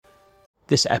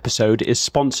This episode is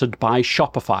sponsored by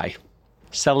Shopify.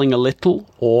 Selling a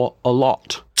little or a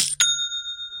lot?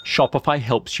 Shopify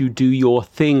helps you do your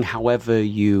thing however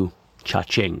you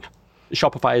cha-ching.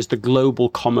 Shopify is the global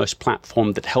commerce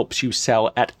platform that helps you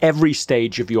sell at every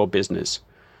stage of your business.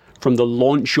 From the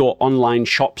launch your online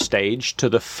shop stage to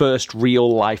the first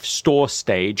real-life store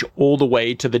stage, all the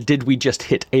way to the did we just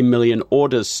hit 1 million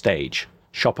orders stage,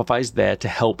 Shopify's there to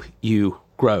help you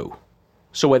grow.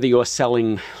 So whether you're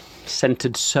selling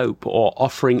scented soap or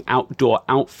offering outdoor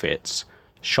outfits,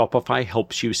 Shopify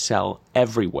helps you sell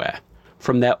everywhere.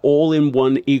 From their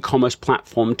all-in-one e-commerce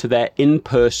platform to their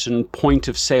in-person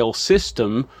point-of-sale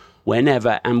system,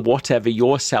 whenever and whatever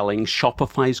you're selling,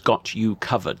 Shopify's got you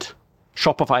covered.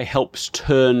 Shopify helps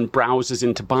turn browsers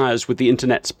into buyers with the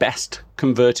internet's best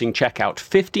converting checkout,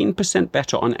 15%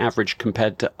 better on average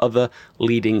compared to other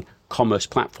leading commerce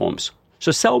platforms.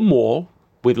 So sell more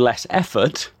with less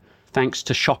effort thanks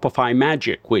to Shopify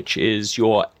Magic, which is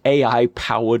your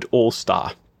AI-powered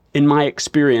all-star. In my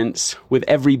experience with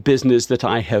every business that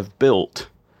I have built,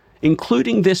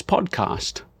 including this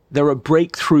podcast, there are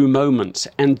breakthrough moments,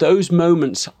 and those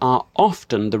moments are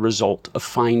often the result of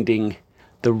finding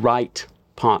the right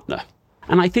partner.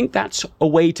 And I think that's a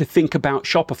way to think about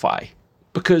Shopify,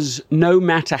 because no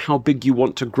matter how big you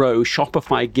want to grow,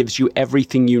 Shopify gives you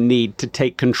everything you need to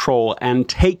take control and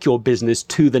take your business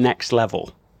to the next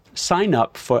level. Sign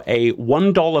up for a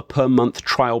 $1 per month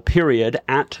trial period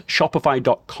at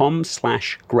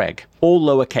shopify.com/Greg, all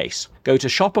lowercase. Go to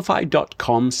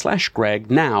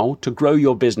shopify.com/Greg now to grow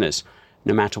your business,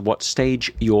 no matter what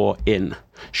stage you're in.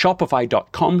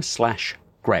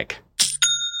 Shopify.com/Greg.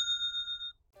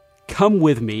 Come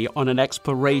with me on an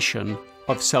exploration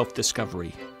of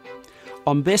self-discovery.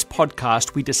 On this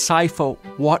podcast, we decipher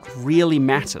what really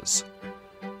matters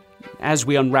as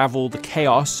we unravel the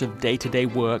chaos of day-to-day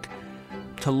work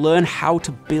to learn how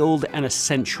to build an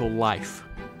essential life.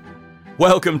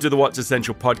 Welcome to the What's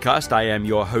Essential podcast. I am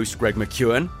your host, Greg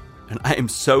McKeown, and I am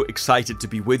so excited to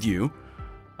be with you.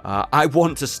 I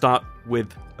want to start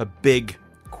with a big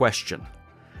question.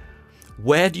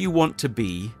 Where do you want to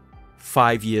be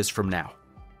 5 years from now?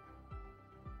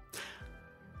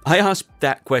 I ask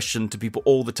that question to people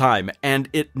all the time, and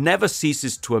it never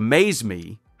ceases to amaze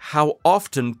me how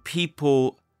often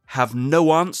people have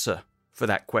no answer for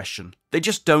that question. They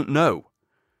just don't know.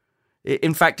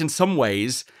 In fact, in some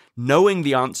ways, knowing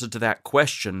the answer to that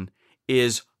question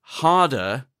is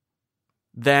harder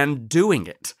than doing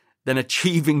it, than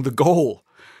achieving the goal.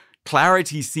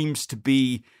 Clarity seems to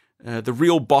be the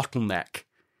real bottleneck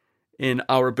in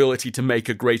our ability to make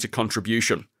a greater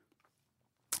contribution.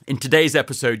 In today's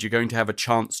episode, you're going to have a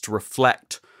chance to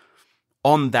reflect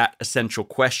on that essential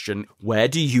question. Where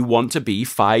do you want to be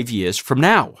 5 years from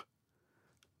now?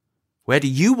 Where do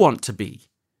you want to be?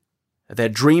 Are there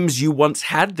dreams you once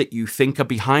had that you think are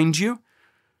behind you?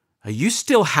 You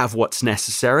still have what's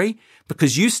necessary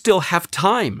because you still have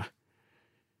time.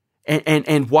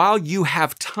 And while you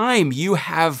have time, you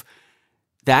have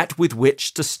that with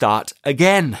which to start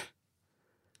again.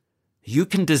 You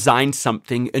can design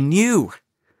something anew.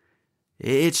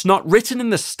 It's not written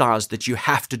in the stars that you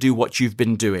have to do what you've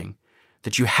been doing,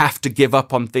 that you have to give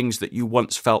up on things that you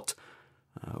once felt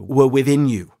were within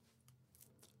you.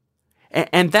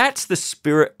 And that's the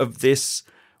spirit of this,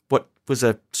 what was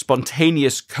a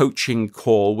spontaneous coaching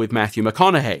call with Matthew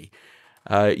McConaughey,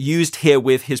 used here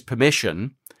with his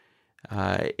permission.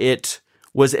 It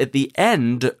was at the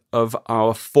end of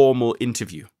our formal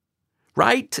interview,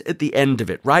 right at the end of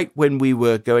it, right when we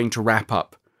were going to wrap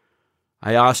up.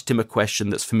 I asked him a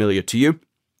question that's familiar to you.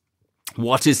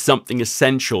 What is something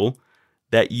essential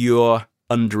that you're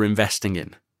underinvesting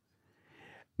in?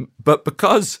 But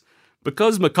because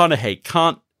McConaughey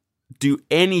can't do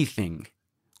anything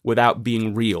without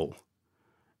being real,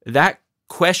 that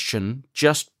question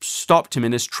just stopped him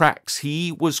in his tracks.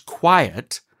 He was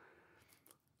quiet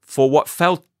for what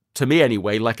felt, to me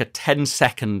anyway, like a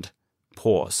 10-second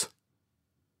pause.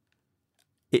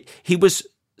 He was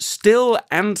still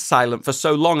and silent for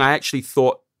so long, I actually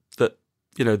thought that,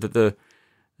 the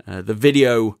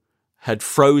video had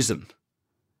frozen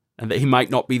and that he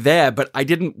might not be there, but I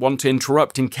didn't want to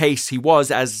interrupt in case he was,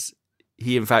 as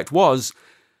he in fact was,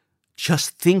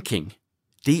 just thinking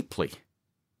deeply.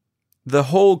 The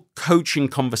whole coaching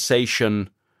conversation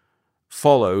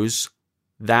follows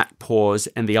that pause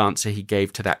and the answer he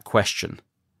gave to that question.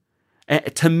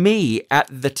 To me, at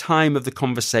the time of the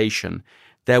conversation,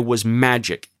 there was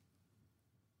magic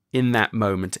in that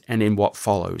moment and in what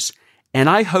follows. And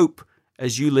I hope,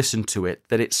 as you listen to it,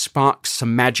 that it sparks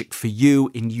some magic for you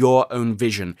in your own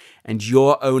vision and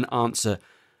your own answer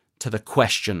to the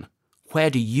question, where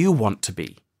do you want to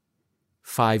be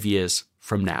 5 years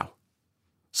from now?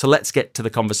 So let's get to the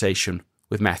conversation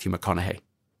with Matthew McConaughey.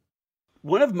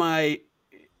 One of my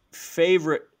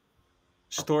favorite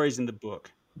stories in the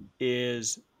book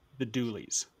is the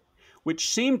Dooleys, which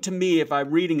seemed to me, if I'm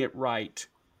reading it right,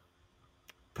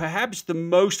 perhaps the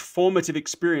most formative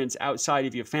experience outside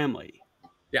of your family.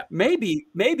 Yeah. Maybe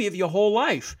of your whole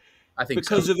life. I think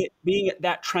because so. of it being at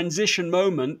that transition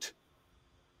moment,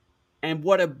 and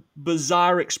what a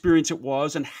bizarre experience it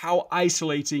was, and how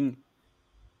isolating,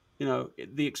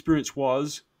 the experience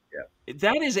was. Yeah.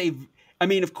 That is I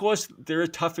mean, of course, there are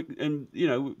tough and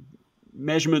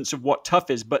measurements of what tough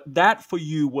is, but that for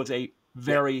you was a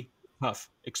very tough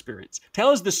experience. Tell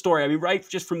us the story. I mean, right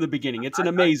just from the beginning. It's an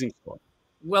amazing story.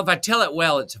 Well, if I tell it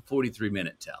well, it's a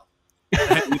 43-minute tell.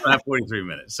 We don't have 43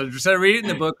 minutes. So read it in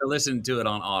the book or listen to it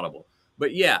on Audible.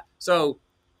 But yeah, so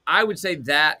I would say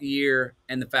that year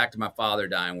and the fact of my father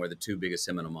dying were the two biggest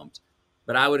seminal moments.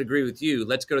 But I would agree with you.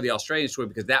 Let's go to the Australian story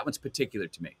because that one's particular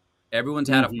to me. Everyone's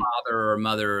had a father or a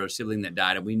mother or a sibling that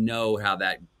died, and we know how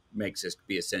that makes us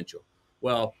be essential.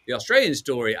 Well, the Australian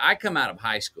story, I come out of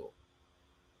high school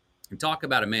and talk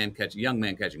about a young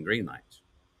man catching green lights.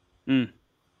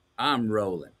 I'm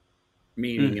rolling.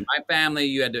 Meaning in my family,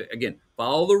 you had to, again,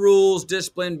 follow the rules,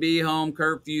 discipline, be home,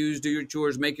 curfews, do your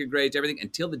chores, make your grades, everything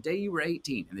until the day you were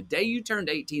 18. And the day you turned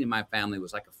 18 in my family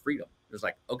was like a freedom. It was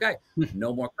like, okay,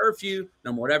 no more curfew,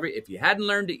 no more whatever. If you hadn't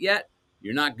learned it yet,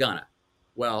 you're not gonna.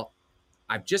 Well,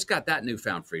 I've just got that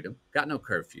newfound freedom, got no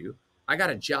curfew. I got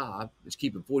a job that's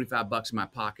keeping $45 in my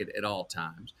pocket at all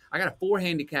times. I got a 4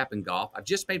 handicap in golf. I've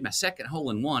just made my second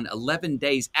hole-in-one 11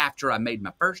 days after I made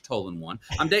my first hole-in-one.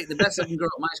 I'm dating the best looking girl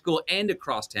at my school and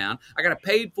across town. I got a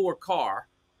paid-for car.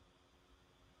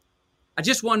 I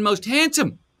just won most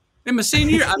handsome in my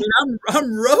senior year. I mean,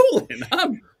 I'm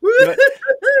rolling.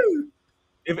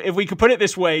 If we could put it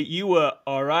this way, you were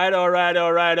all right.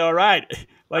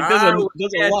 Like there's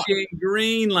a lot.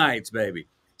 Green lights, baby.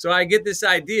 So I get this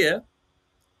idea.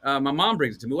 My mom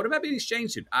brings it to me. What about being an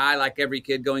exchange student? I, like every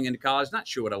kid going into college, not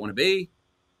sure what I want to be.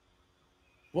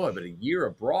 Boy, but a year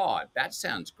abroad, that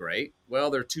sounds great.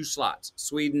 Well, there are 2 slots,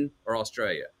 Sweden or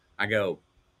Australia. I go,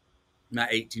 my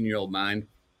 18-year-old mind,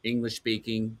 English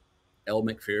speaking, Elle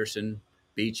Macpherson,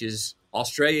 beaches,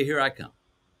 Australia, here I come.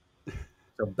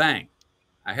 So bang,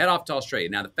 I head off to Australia.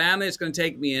 Now the family that's going to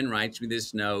take me in writes me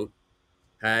this note.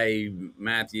 Hey,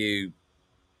 Matthew,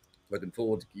 looking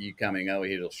forward to you coming over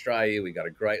here to Australia. We got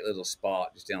a great little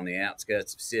spot just on the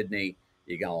outskirts of Sydney.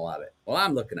 You're going to love it. Well,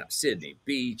 I'm looking up Sydney,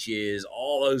 beaches,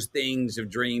 all those things of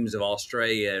dreams of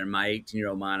Australia in my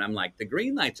 18-year-old mind. I'm like, the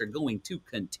green lights are going to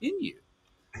continue.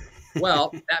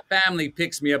 Well, that family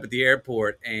picks me up at the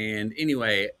airport. And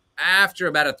anyway, after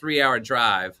about a 3-hour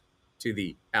drive to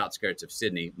the outskirts of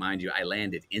Sydney, mind you, I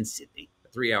landed in Sydney.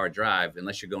 3-hour drive,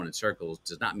 unless you're going in circles,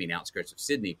 does not mean outskirts of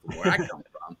Sydney from where I come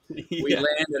from. We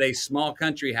land at a small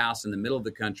country house in the middle of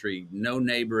the country, no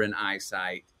neighbor in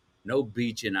eyesight, no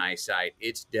beach in eyesight.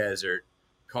 It's desert,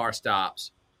 car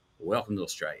stops. Welcome to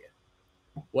Australia.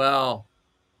 Well,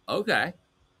 okay.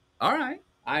 All right.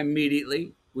 I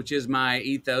immediately, which is my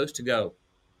ethos to go,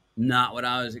 not what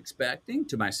I was expecting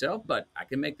to myself, but I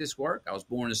can make this work. I was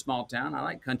born in a small town. I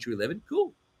like country living.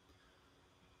 Cool.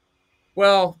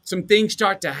 Well, some things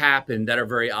start to happen that are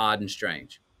very odd and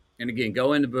strange. And again,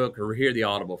 go in the book or hear the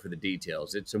Audible for the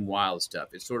details. It's some wild stuff.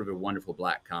 It's sort of a wonderful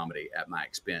black comedy at my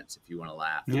expense, if you want to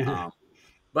laugh. Yeah.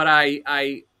 But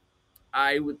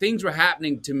things were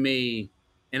happening to me,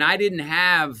 and I didn't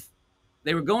have.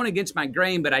 They were going against my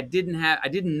grain, but I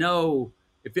didn't know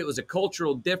if it was a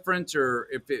cultural difference or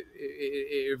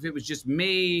if it was just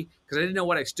me, because I didn't know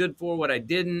what I stood for, what I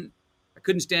didn't. I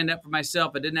couldn't stand up for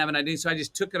myself. I didn't have an identity. So I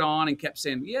just took it on and kept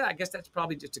saying, yeah, I guess that's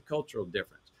probably just a cultural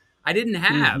difference. I didn't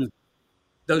have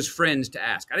those friends to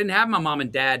ask. I didn't have my mom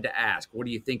and dad to ask, what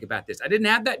do you think about this? I didn't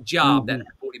have that job that had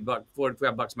 $45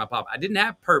 in my pocket. I didn't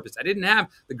have purpose. I didn't have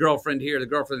the girlfriend here, the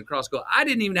girlfriend across school. I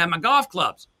didn't even have my golf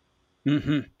clubs.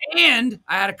 And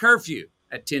I had a curfew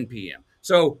at 10 p.m.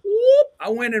 So I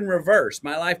went in reverse.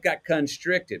 My life got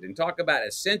constricted. And talk about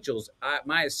essentials.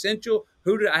 My essential,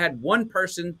 I had one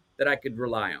person that I could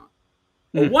rely on.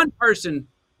 Well, one person,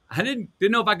 I didn't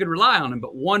know if I could rely on him,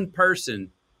 but one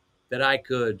person that I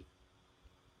could.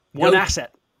 One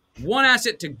asset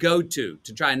to go to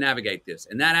try and navigate this.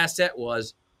 And that asset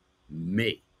was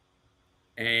me.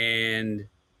 And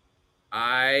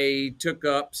I took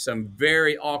up some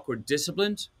very awkward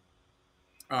disciplines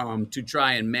to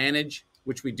try and manage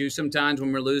which we do sometimes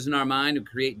when we're losing our mind, to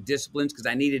create disciplines, because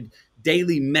I needed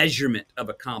daily measurement of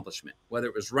accomplishment, whether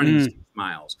it was running 6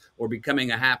 miles or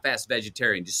becoming a half-assed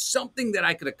vegetarian, just something that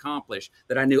I could accomplish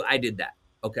that I knew I did that.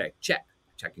 Okay, check.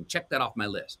 I can check that off my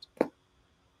list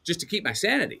just to keep my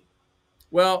sanity.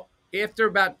 Well, after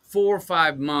about 4 or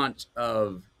 5 months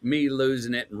of me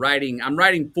losing it and I'm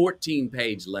writing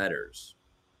 14-page letters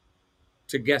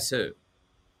to guess who?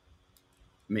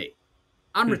 Me.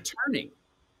 I'm returning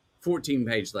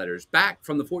 14-page letters back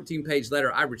from the 14-page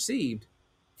letter I received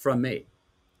from me.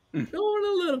 Going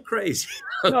a little crazy.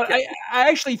 Okay. No, I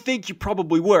actually think you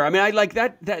probably were. I mean, I like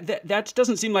that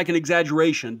doesn't seem like an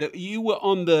exaggeration. That you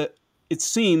were it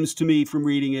seems to me from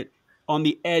reading it, on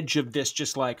the edge of this,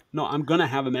 just like, no, I'm going to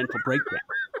have a mental breakdown.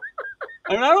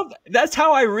 I mean, that's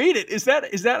how I read it. Is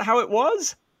that how it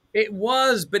was? It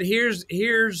was, but here's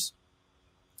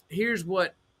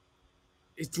what,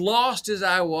 as lost as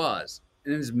I was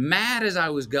and as mad as I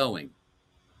was going.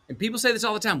 And people say this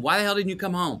all the time. Why the hell didn't you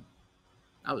come home?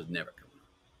 I was never coming home.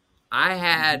 I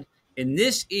had in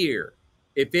this ear,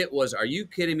 if it was, are you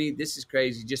kidding me? This is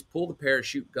crazy. Just pull the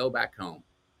parachute, go back home,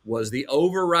 was the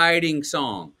overriding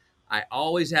song. I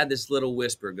always had this little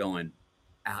whisper going,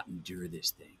 out endure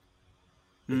this thing.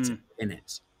 It's a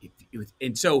penance.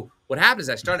 And so what happened is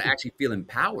I started actually feeling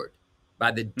empowered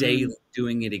by the daily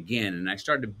doing it again. And I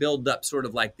started to build up sort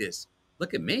of like this,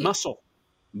 look at me. Muscle.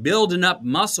 Building up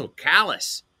muscle,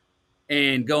 callus,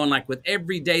 and going like, with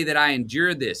every day that I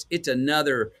endure this, it's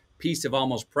another piece of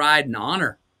almost pride and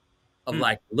honor of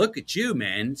like, look at you,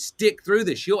 man, stick through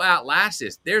this. You'll outlast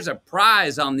this. There's a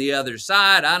prize on the other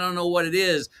side. I don't know what it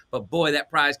is, but boy, that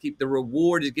prize the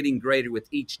reward is getting greater with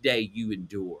each day you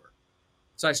endure.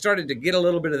 So I started to get a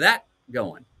little bit of that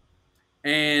going.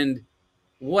 And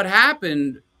what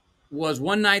happened was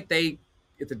one night they,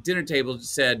 at the dinner table,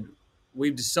 said,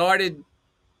 we've decided,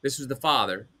 this was the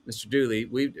father, Mr. Dooley,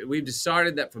 we've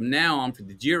decided that from now on, for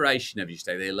the duration of your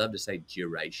stay, they love to say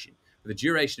duration, for the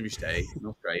duration of your stay in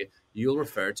Australia, you'll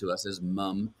refer to us as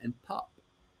Mum and Pop.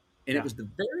 And it was the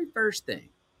very first thing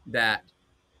that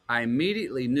I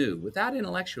immediately knew without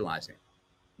intellectualizing.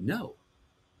 No,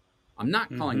 I'm not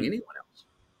calling anyone else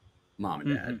Mom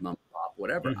and Dad, Mum and Pop,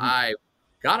 whatever. I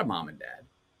got a mom and dad.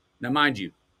 Now, mind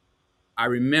you, I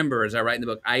remember, as I write in the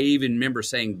book, I even remember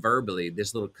saying verbally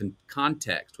this little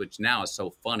context, which now is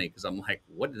so funny because I'm like,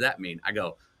 what does that mean? I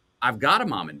go, I've got a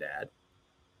mom and dad,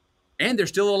 and they're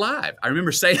still alive. I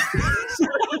remember saying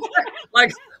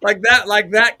like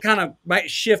that kind of might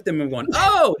shift them and going,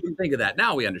 oh, didn't think of that.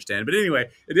 Now we understand. But anyway,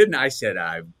 it didn't. I said,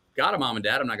 I've got a mom and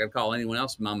dad. I'm not going to call anyone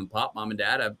else Mom and Pop, Mom and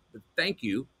Dad. Thank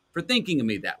you for thinking of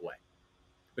me that way.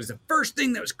 But it's the first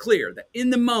thing that was clear, that in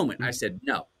the moment I said,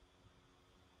 no,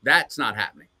 that's not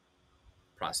happening.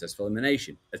 Process of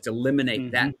elimination. Let's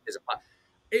eliminate that.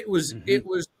 It was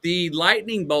the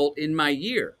lightning bolt in my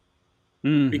year.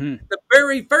 The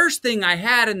very first thing I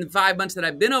had in the 5 months that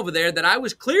I've been over there that I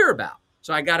was clear about.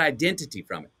 So I got identity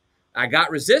from it. I got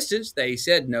resistance. They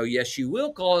said, no, yes, you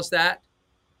will call us that.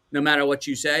 No matter what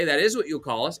you say, that is what you'll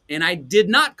call us. And I did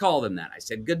not call them that. I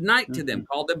said good night to them,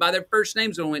 called them by their first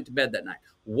names when I went to bed that night.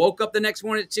 Woke up the next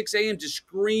morning at 6 a.m. to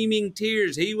screaming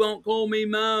tears. He won't call me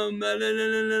mom.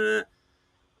 It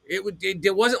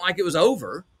wasn't like it was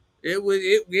over.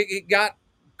 It got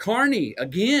carny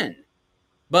again.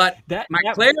 But my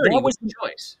clarity was the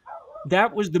choice.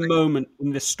 That was the moment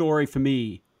in the story for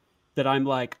me that I'm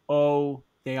like, oh,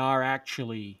 they're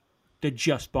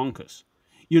just bonkers.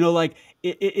 You know, like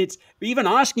it's even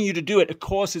asking you to do it, of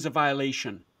course, is a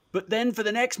violation. But then for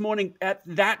the next morning,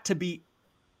 that to be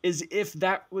as if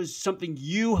that was something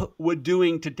you were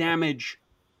doing to damage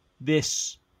the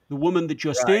woman that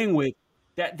you're staying with,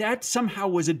 that somehow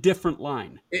was a different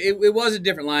line. It was a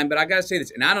different line, but I got to say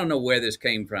this, and I don't know where this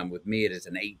came from with me as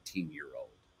an 18-year-old.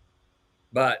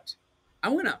 But I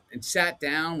went up and sat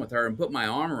down with her and put my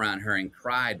arm around her and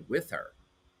cried with her.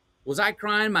 Was I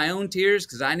crying my own tears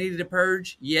because I needed a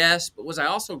purge? Yes. But was I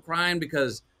also crying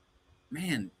because,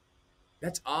 man,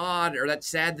 that's odd or that's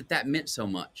sad that meant so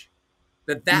much,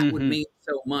 that would mean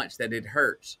so much that it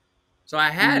hurts. So I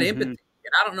had empathy.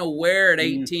 And I don't know where at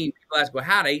 18, people ask, well,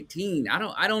 how at 18? I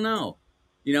don't know.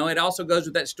 You know, it also goes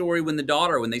with that story when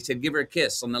they said, give her a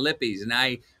kiss on the lippies. And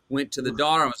I went to the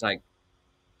daughter and was like,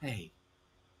 hey,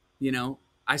 you know,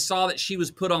 I saw that she was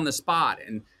put on the spot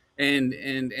and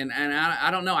I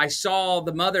don't know. I saw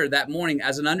the mother that morning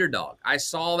as an underdog. I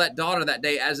saw that daughter that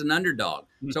day as an underdog.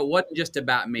 So it wasn't just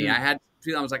about me. I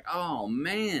was like, oh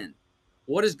man,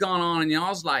 what has gone on in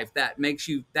y'all's life that makes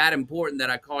you that important that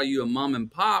I call you a mom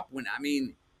and pop when, I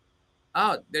mean,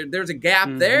 there's a gap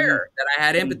there that I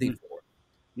had empathy for.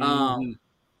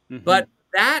 But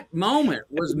that moment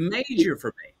was major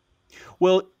for me.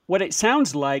 Well, what it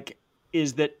sounds like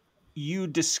is that you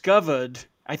discovered,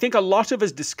 I think a lot of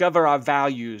us discover our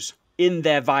values in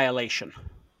their violation.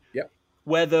 Yep.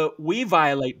 Whether we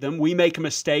violate them, we make a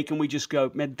mistake and we just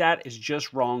go, man, that is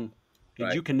just wrong. And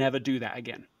Right. you can never do that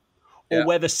again. Yeah. Or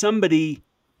whether somebody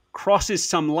crosses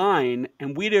some line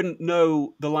and we didn't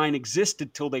know the line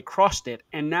existed till they crossed it.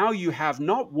 And now you have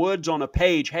not words on a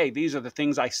page, hey, these are the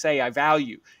things I say I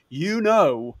value. You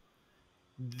know,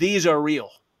 these are real.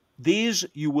 These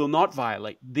you will not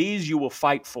violate. These you will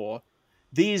fight for.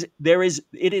 It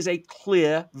is a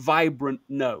clear, vibrant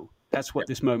no. That's what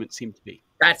this moment seemed to be.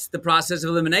 That's the process of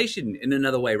elimination in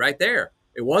another way right there.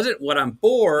 It wasn't what I'm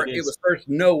for. It It is. was first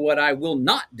know what I will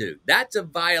not do. That's a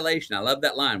violation. I love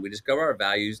that line. We discover our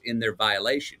values in their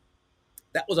violation.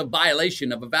 That was a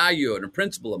violation of a value and a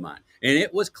principle of mine. And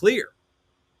it was clear.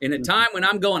 In a time when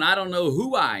I'm going, I don't know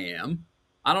who I am.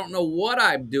 I don't know what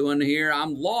I'm doing here.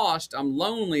 I'm lost. I'm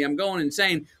lonely. I'm going and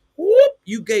saying, whoop,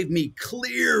 you gave me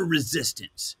clear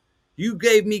resistance. You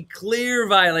gave me clear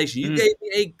violation. You gave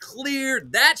me a clear,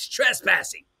 that's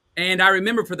trespassing. And I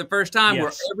remember for the first time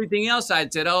where everything else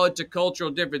I'd said, oh, it's a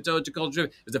cultural difference. Oh, it's a cultural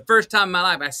difference. It was the first time in my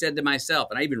life I said to myself,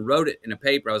 and I even wrote it in a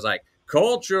paper, I was like,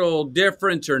 cultural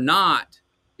difference or not,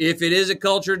 if it is a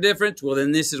cultural difference, well,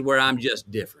 then this is where I'm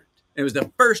just different. It was the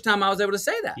first time I was able to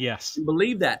say that. Yes. And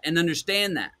believe that and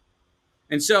understand that.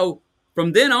 And so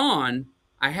from then on,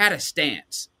 I had a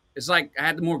stance. It's like I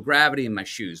had more gravity in my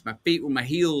shoes. My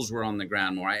heels were on the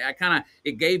ground more. I kind of,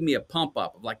 it gave me a pump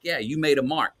up of like, yeah, you made a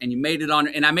mark and you made it on,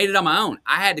 and I made it on my own.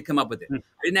 I had to come up with it. I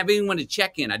didn't have anyone to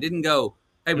check in. I didn't go,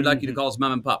 hey, we'd like you to call us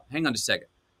mom and pop. Hang on just a second.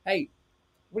 Hey,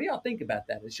 what do y'all think about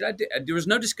that? Should I do? There was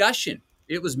no discussion.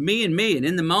 It was me. And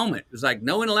in the moment, it was like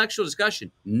no intellectual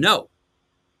discussion. No,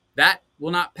 that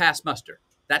will not pass muster.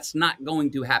 That's not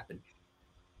going to happen.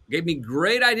 It gave me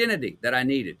great identity that I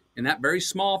needed in that very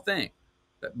small thing.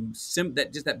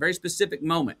 That very specific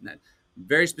moment, that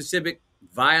very specific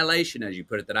violation, as you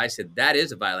put it, that I said, that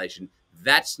is a violation.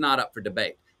 That's not up for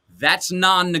debate. That's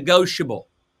non-negotiable.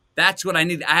 That's what I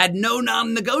needed. I had no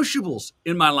non-negotiables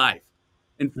in my life.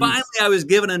 And finally, I was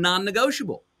given a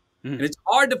non-negotiable. And it's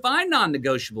hard to find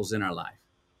non-negotiables in our life.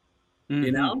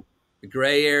 You know, the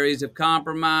gray areas of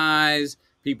compromise,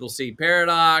 people see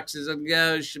paradox as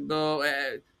negotiable.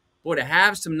 Boy, to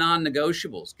have some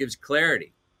non-negotiables gives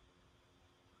clarity.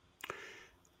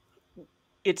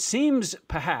 It seems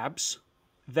perhaps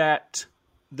that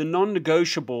the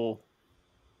non-negotiable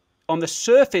on the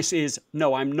surface is,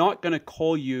 no, I'm not going to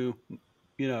call you,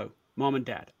 mom and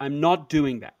dad. I'm not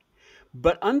doing that.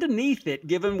 But underneath it,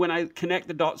 given when I connect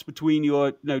the dots between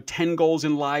your 10 goals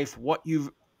in life, what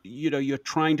you're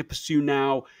trying to pursue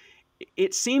now,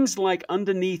 it seems like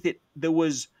underneath it, there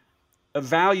was a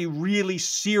value, really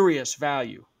serious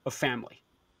value of family.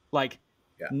 Like,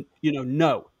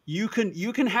 no. You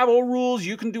can have all rules,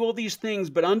 you can do all these things,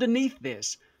 but underneath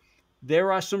this,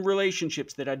 there are some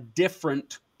relationships that are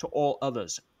different to all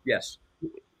others. Yes.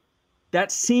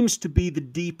 That seems to be the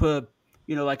deeper,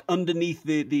 like underneath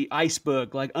the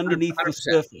iceberg, like underneath 100%. the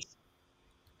surface.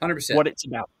 100%. What it's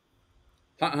about.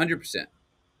 100%.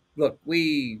 Look,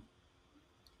 and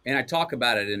I talk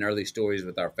about it in early stories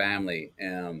with our family.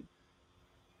 The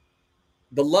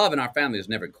love in our family was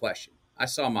never in question. I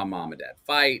saw my mom and dad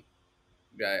fight.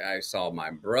 I saw my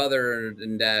brother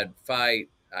and dad fight.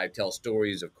 I tell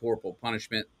stories of corporal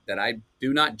punishment that I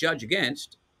do not judge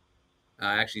against.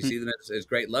 I actually see them as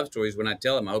great love stories when I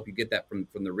tell them. I hope you get that from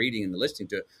the reading and the listening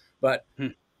to it. But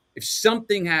if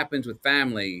something happens with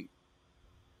family,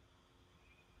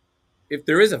 if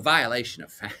there is a violation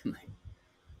of family,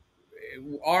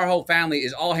 our whole family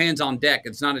is all hands on deck.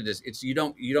 It's not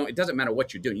it doesn't matter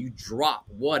what you're doing. You drop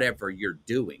whatever you're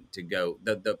doing to go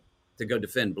to go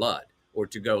defend blood or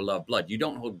to go love blood. You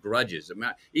don't hold grudges. I mean,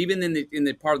 even in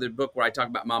the part of the book where I talk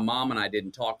about my mom and I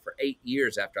didn't talk for 8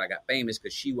 years after I got famous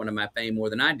because she wanted my fame more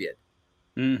than I did.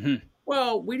 Mm-hmm.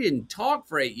 Well, we didn't talk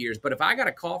for 8 years, but if I got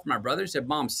a call from my brother and said,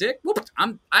 Mom's sick,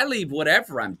 I leave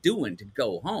whatever I'm doing to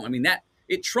go home. I mean, that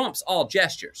it trumps all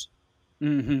gestures.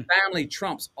 Mm-hmm. Family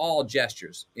trumps all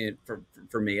gestures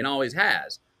for me and always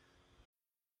has.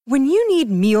 When you need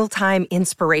mealtime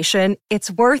inspiration,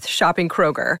 it's worth shopping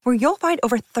Kroger, where you'll find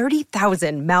over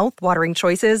 30,000 mouth-watering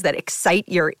choices that excite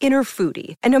your inner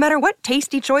foodie. And no matter what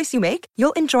tasty choice you make,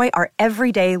 you'll enjoy our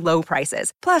everyday low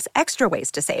prices, plus extra ways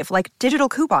to save, like digital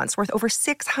coupons worth over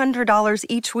 $600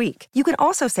 each week. You can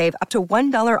also save up to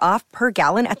 $1 off per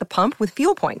gallon at the pump with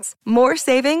fuel points. More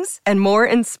savings and more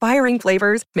inspiring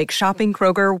flavors make shopping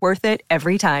Kroger worth it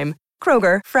every time.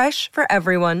 Kroger, fresh for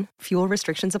everyone. Fuel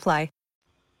restrictions apply.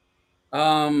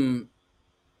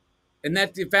 And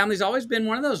that the family's always been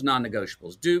one of those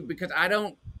non-negotiables, dude, because I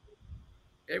don't,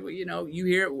 you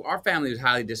hear our family is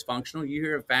highly dysfunctional. You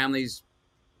hear families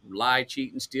lie,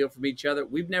 cheat, and steal from each other.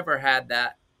 We've never had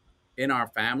that in our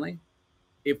family.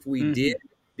 If we did,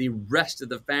 the rest of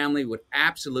the family would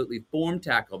absolutely form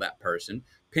tackle that person,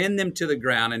 pin them to the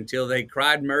ground until they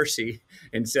cried mercy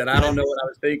and said, I don't know what I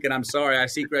was thinking. I'm sorry. I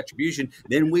seek retribution.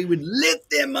 Then we would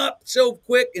lift them up so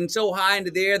quick and so high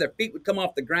into the air, their feet would come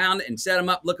off the ground and set them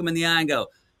up, look them in the eye and go,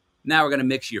 now we're going to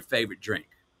mix your favorite drink.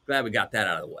 Glad we got that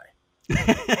out of the way.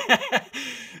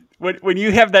 When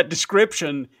you have that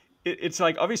description, it's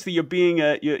like, obviously you're being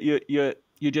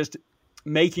you're just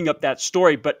making up that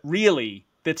story, but really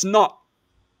that's not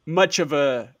much of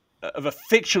a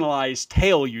fictionalized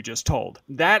tale you just told.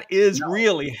 That is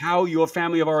really how your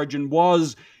family of origin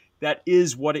was. That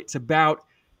is what it's about.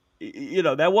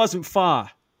 That wasn't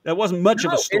far. That wasn't much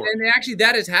of a story. And actually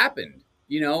that has happened.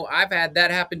 I've had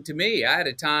that happen to me. I had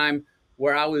a time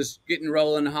where I was getting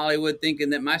rolling in Hollywood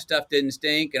thinking that my stuff didn't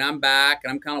stink, and I'm back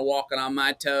and I'm kind of walking on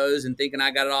my toes and thinking I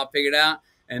got it all figured out.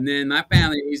 And then my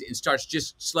family starts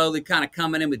just slowly kind of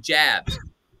coming in with jabs.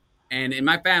 And in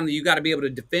my family, you got to be able to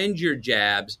defend your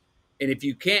jabs. And if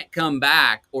you can't come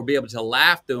back or be able to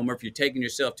laugh through them, or if you're taking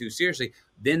yourself too seriously,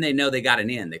 then they know they got an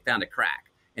in. They found a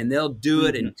crack. And they'll do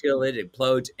it until it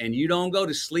implodes. And you don't go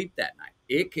to sleep that night.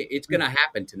 It's going to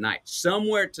happen tonight.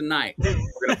 Somewhere tonight, we're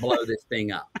going to blow this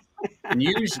thing up. And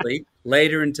usually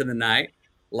later into the night,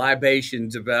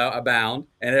 libations abound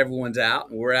and everyone's out.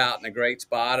 And we're out in a great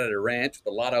spot at a ranch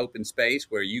with a lot of open space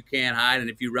where you can't hide. And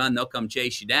if you run, they'll come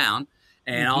chase you down.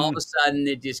 And all of a sudden,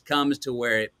 it just comes to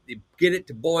where you get it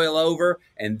to boil over,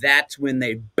 and that's when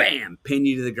they, bam, pin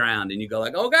you to the ground. And you go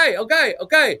like, okay,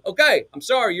 I'm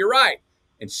sorry, you're right.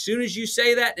 And as soon as you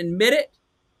say that and admit it,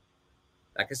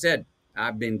 like I said,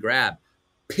 I've been grabbed,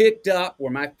 picked up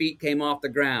where my feet came off the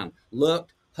ground,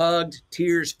 looked, hugged,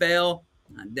 tears fell.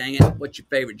 Oh, dang it, what's your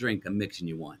favorite drink? I'm mixing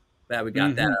you one. Glad we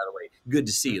got that out of the way. Good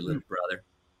to see you, little brother.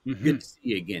 Good to see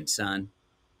you again, son.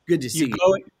 Good to see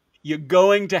you. You're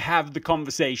going to have the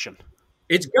conversation.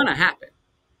 It's going to happen.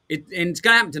 And it's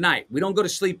going to happen tonight. We don't go to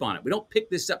sleep on it. We don't pick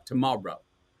this up tomorrow.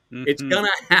 It's going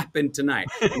to happen tonight.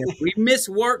 And if we miss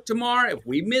work tomorrow, if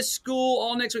we miss school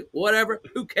all next week, whatever,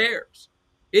 who cares?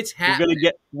 It's happening.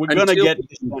 We're going to get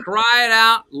cry it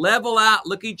out, level out,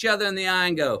 look each other in the eye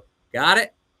and go, got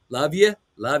it? Love you.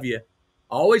 Love you.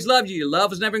 Always loved you. Your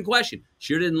love was never in question.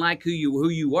 Sure didn't like who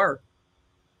you were.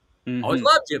 Always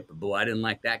loved you, but boy, I didn't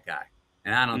like that guy.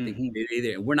 And I don't think he did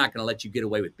either. And we're not going to let you get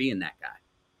away with being that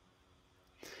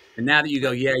guy. And now that you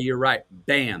go, yeah, you're right.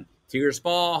 Bam. Tears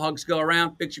fall, hugs go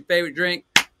around, fix your favorite drink.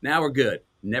 Now we're good.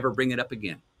 Never bring it up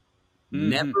again.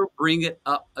 Never bring it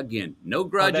up again. No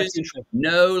grudges.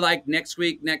 No, like next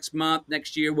week, next month,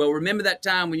 next year. Well, remember that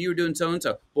time when you were doing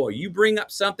so-and-so. Boy, you bring up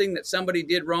something that somebody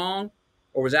did wrong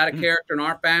or was out of character in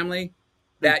our family,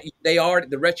 that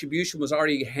the retribution was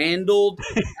already handled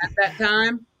at that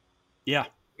time. Yeah.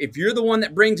 If you're the one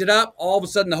that brings it up, all of a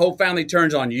sudden the whole family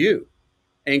turns on you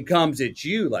and comes at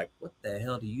you like, what the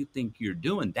hell do you think you're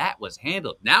doing? That was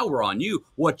handled. Now we're on you.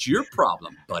 What's your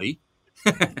problem, buddy?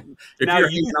 Now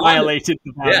you violated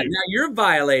the value. Yeah, now you're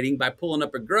violating by pulling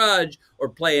up a grudge or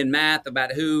playing math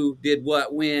about who did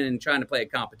what when and trying to play a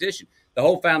competition. The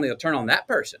whole family will turn on that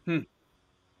person.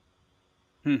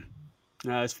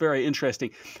 It's very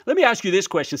interesting. Let me ask you this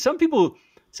question. Some people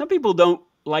don't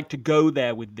like to go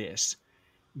there with this.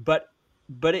 But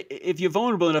if you're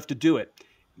vulnerable enough to do it,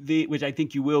 which I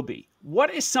think you will be,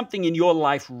 what is something in your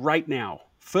life right now,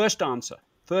 first answer,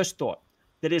 first thought,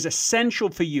 that is essential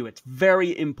for you? It's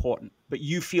very important, but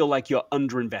you feel like you're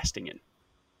underinvesting in.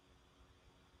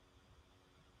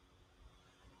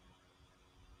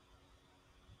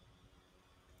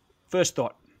 First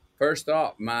thought. First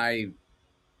thought, my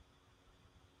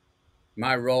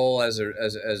role as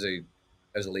a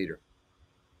leader.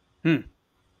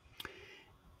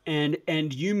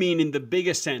 And you mean in the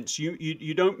bigger sense,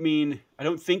 you don't mean, I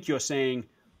don't think you're saying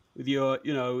with your,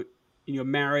 in your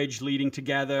marriage, leading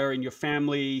together, in your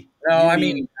family. No, I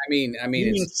mean,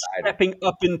 it's stepping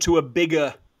up into a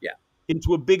bigger,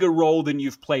 role than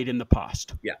you've played in the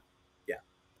past. Yeah.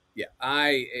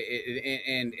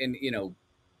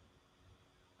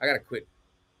 I got to quit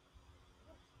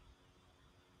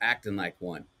acting like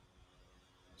one.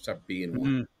 Start being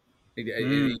one.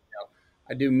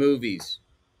 I do movies.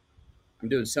 I'm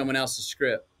doing someone else's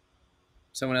script.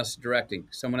 Someone else is directing.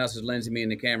 Someone else is lensing me in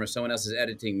the camera. Someone else is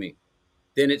editing me.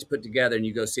 Then it's put together and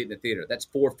you go see it in the theater. That's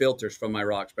 4 filters from my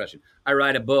raw expression. I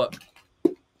write a book.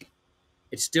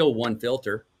 It's still one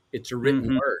filter. It's a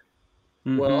written word.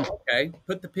 Well, okay,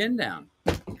 put the pen down.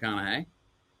 Kind of,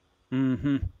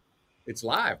 hey? It's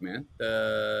live, man.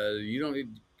 You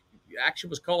don't. Action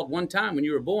was called one time when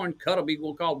you were born. Cut will be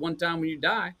called one time when you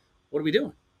die. What are we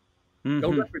doing?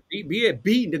 Go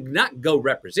not go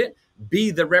represent.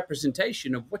 Be the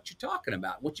representation of what you're talking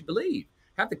about, what you believe.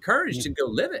 Have the courage to go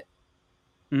live it.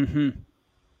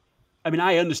 I mean,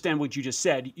 I understand what you just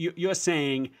said. You're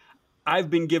saying, I've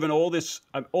been given all this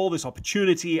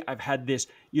opportunity. I've had this,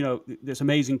 this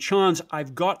amazing chance.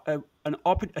 I've got a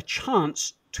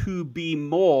chance to be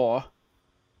more.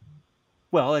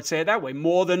 Well, let's say it that way,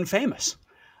 more than famous.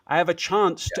 I have a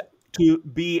chance to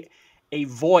be a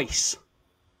voice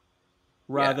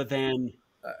rather than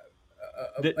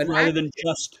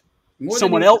just more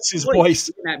someone else's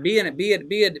voice. Be a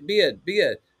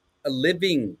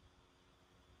living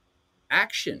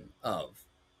action of,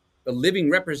 a living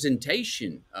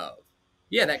representation of.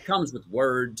 Yeah, that comes with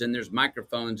words, and there's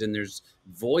microphones, and there's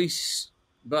voice.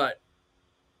 But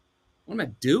what am I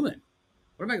doing?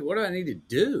 What do I need to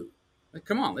do? Like,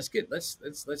 come on, let's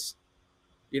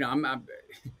I'm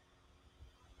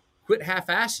quit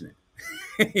half-assing it.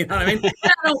 You know what I mean? I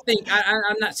don't think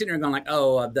I'm not sitting there going like,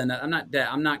 oh, I've done that.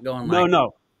 I'm not going like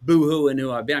no boo-hooing who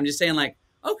I've been. I'm just saying like,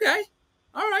 okay,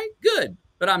 all right, good.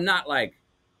 But I'm not like,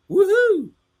 woohoo.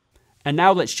 And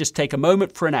now let's just take a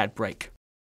moment for an ad break.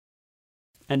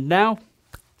 And now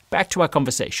back to our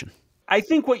conversation. I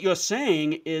think what you're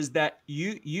saying is that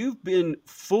you've been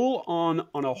full on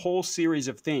a whole series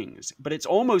of things, but it's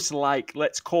almost like,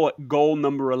 let's call it goal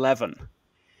number 11.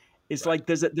 It's right. Like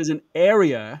there's an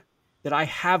area that I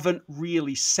haven't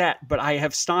really set, but I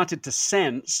have started to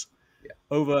sense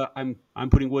over. I'm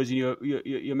putting words in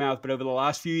your mouth, but over the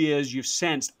last few years, you've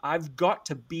sensed I've got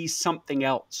to be something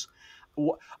else.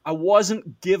 I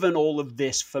wasn't given all of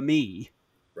this for me.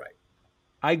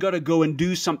 I got to go and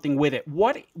do something with it.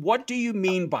 What do you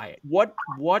mean by it? What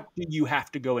do you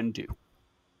have to go and do?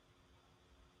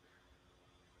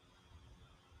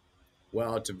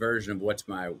 Well, it's a version of what's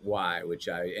my why, which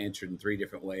I answered in 3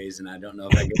 different ways, and I don't know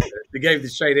if I gave the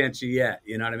straight answer yet.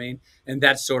 You know what I mean? And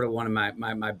that's sort of one of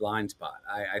my blind spot.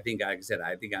 I think, like I said,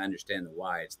 I think I understand the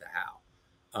why. It's the how.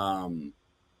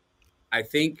 I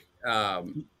think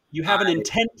you have an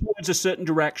intent towards a certain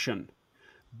direction,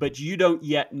 but you don't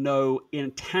yet know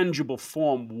in tangible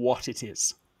form what it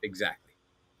is. Exactly.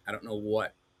 I don't know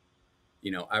what,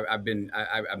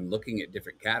 I'm looking at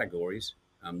different categories.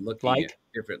 I'm looking at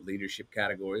different leadership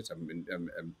categories.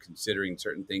 I'm considering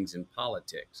certain things in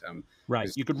politics. Right.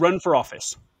 You could run for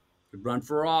office.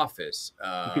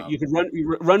 You could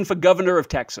run for governor of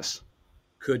Texas.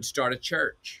 Could start a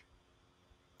church.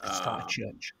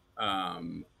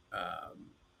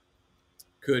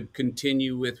 Could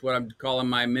continue with what I'm calling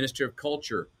my Minister of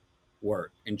Culture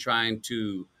work and trying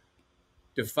to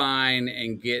define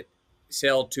and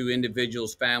sell to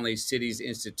individuals, families, cities,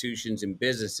 institutions, and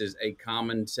businesses a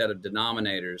common set of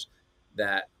denominators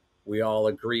that we all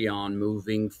agree on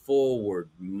moving forward,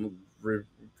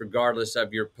 regardless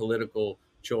of your political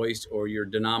choice or your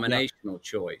denominational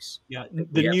choice. Yeah,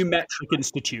 the New Metric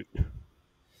Institute.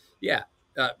 Yeah,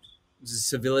 the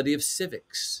civility of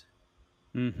civics.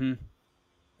 Mm-hmm.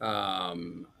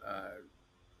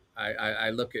 I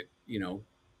look at,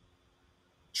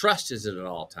 trust is at an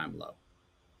all-time low.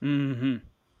 Mm-hmm.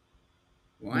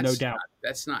 Well, no doubt.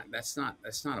 That's not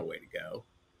a way to go.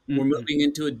 Mm-hmm. We're moving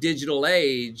into a digital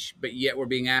age, but yet we're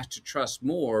being asked to trust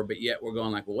more, but yet we're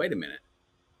going like, well, wait a minute.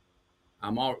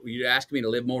 You're asking me to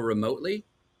live more remotely,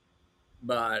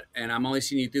 and I'm only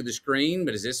seeing you through the screen,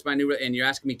 but is this my new, and you're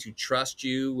asking me to trust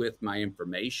you with my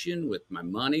information, with my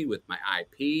money, with my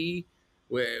IP,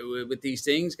 with these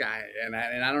things, and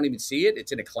I don't even see it.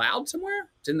 It's in a cloud somewhere.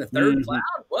 It's in the third cloud.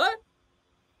 What?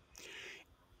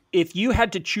 If you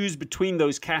had to choose between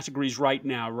those categories right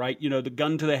now, right? The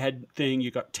gun to the head thing,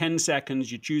 you got 10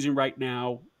 seconds. You're choosing right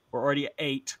now. We're already at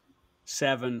 8,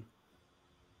 7.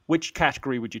 Which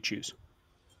category would you choose?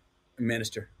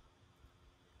 Minister.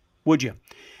 Would you?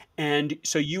 And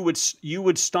so you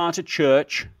would start a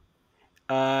church.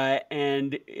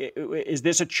 And is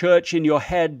this a church in your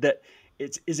head that?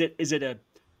 Is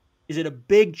it a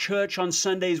big church on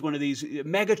Sundays? One of these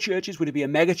mega churches? Would it be a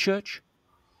mega church,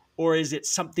 or is it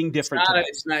something different?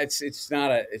 It's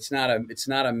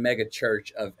not a mega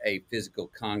church of a physical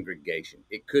congregation.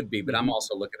 It could be, but I'm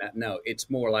also looking at it's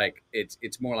more like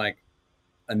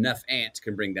enough ants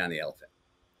can bring down the elephant.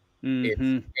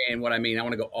 Mm-hmm. And what I mean, I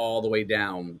want to go all the way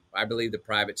down. I believe the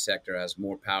private sector has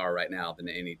more power right now than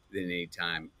any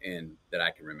time that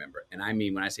I can remember. And I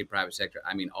mean, when I say private sector,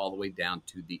 I mean all the way down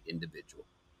to the individual.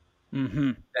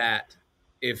 Mm-hmm. That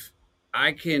if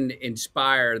I can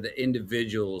inspire the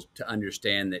individuals to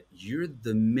understand that you're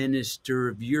the minister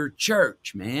of your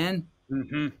church, man.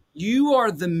 Mm-hmm. You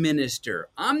are the minister.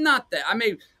 I'm not that.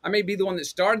 I may be the one that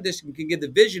started this and can give the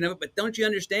vision of it, but don't you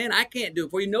understand? I can't do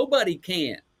it for you. Nobody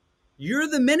can. You're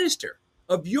the minister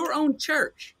of your own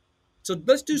church. So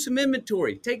let's do some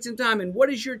inventory. Take some time. And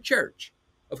what is your church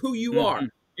of who you are,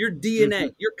 your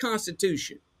DNA, your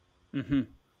constitution? Mm-hmm.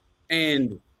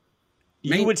 And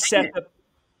you would set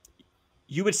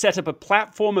up a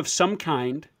platform of some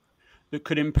kind that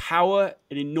could empower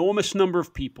an enormous number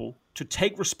of people to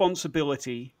take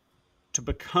responsibility, to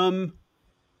become,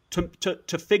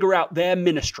 to figure out their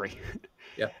ministry,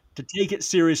 to take it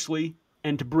seriously,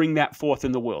 and to bring that forth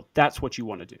in the world. That's what you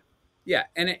want to do. Yeah,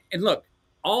 and look,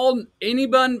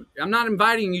 anyone. I'm not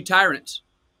inviting you tyrants.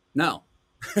 No,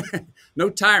 no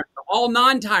tyrants. All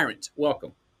non-tyrants,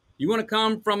 welcome. You want to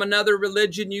come from another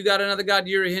religion? You got another God.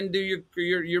 You're a Hindu.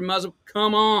 You're Muslim.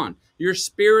 Come on. You're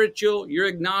spiritual. You're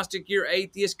agnostic. You're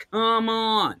atheist. Come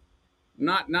on.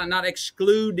 Not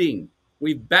excluding.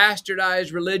 We've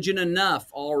bastardized religion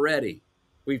enough already.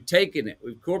 We've taken it.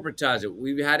 We've corporatized it.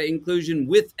 We've had inclusion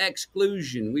with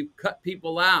exclusion. We've cut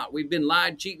people out. We've been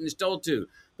lied, cheated, and stole to.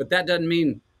 But that doesn't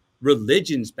mean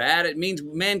religion's bad. It means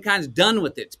mankind's done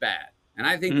with it's bad. And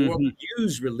I think the world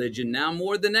use religion now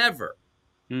more than ever.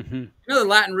 Mm-hmm. You know the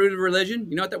Latin root of religion?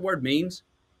 You know what that word means?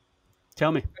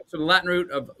 Tell me. It's the Latin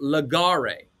root of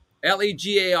legare,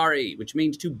 Legare, which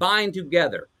means to bind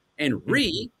together. And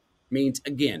means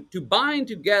again, to bind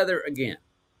together again.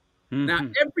 Mm-hmm. Now,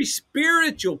 every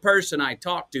spiritual person I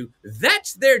talk to,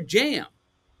 that's their jam.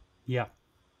 Yeah.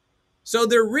 So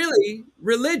they're really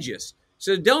religious.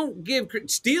 So don't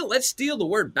let's steal the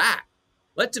word back.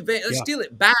 Let's steal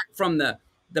it back from the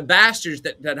bastards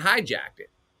that hijacked it.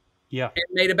 Yeah. And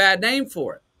made a bad name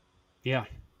for it. Yeah.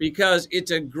 Because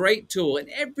it's a great tool and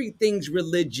everything's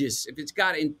religious if it's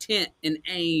got intent and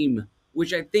aim,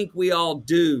 which I think we all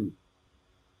do.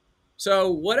 So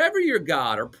whatever your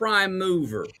God or prime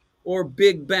mover or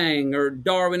Big Bang or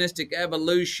Darwinistic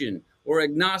evolution or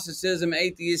agnosticism,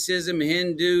 atheism,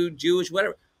 Hindu, Jewish,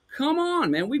 whatever, come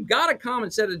on, man. We've got a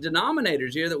common set of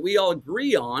denominators here that we all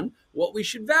agree on what we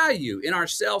should value in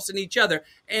ourselves and each other.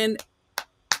 And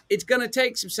it's going to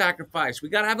take some sacrifice. We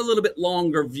got to have a little bit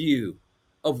longer view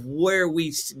of where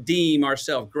we deem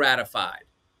ourselves gratified.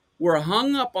 We're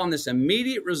hung up on this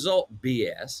immediate result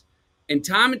BS. And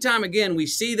time again, we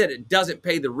see that it doesn't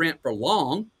pay the rent for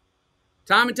long.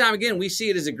 Time and time again, we see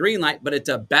it as a green light, but it's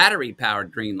a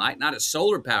battery-powered green light, not a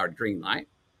solar-powered green light.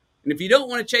 And if you don't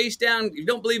want to chase down, if you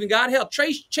don't believe in God, hell,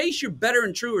 chase your better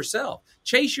and truer self.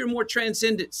 Chase your more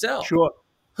transcendent self. Sure.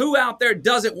 Who out there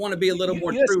doesn't want to be a little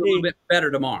more true, a little bit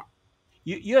better tomorrow?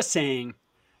 You're saying,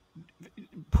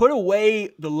 put away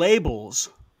the labels.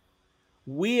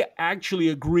 We actually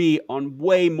agree on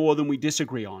way more than we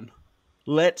disagree on.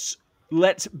 Let's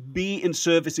be in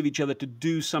service of each other to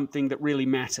do something that really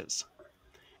matters.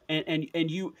 And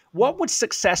you, what would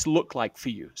success look like for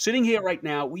you? Sitting here right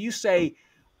now, will you say,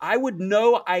 I would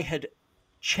know I had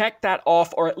checked that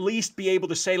off, or at least be able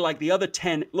to say, like the other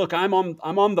 10, look, I'm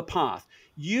on the path.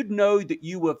 You'd know that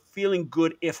you were feeling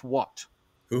good if what?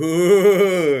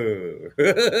 Ooh.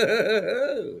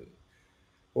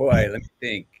 Boy, let me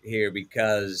think here,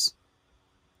 because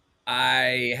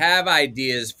I have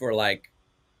ideas for like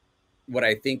what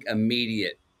I think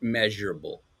immediate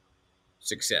measurable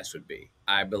success would be.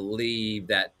 I believe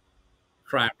that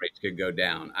crime rates could go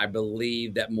down. I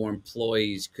believe that more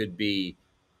employees could be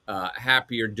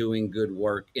happier doing good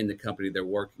work in the company they're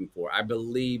working for. I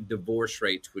believe divorce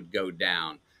rates would go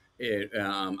down.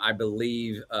 I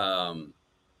believe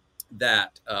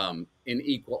that in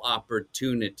equal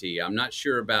opportunity. I'm not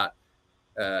sure about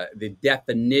the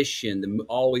definition, the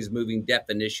always moving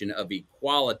definition of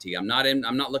equality. I'm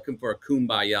not looking for a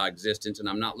kumbaya existence, and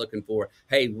I'm not looking for,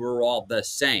 hey, we're all the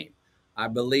same. I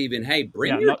believe in, hey,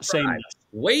 bring your pride,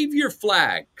 wave your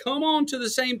flag, come on to the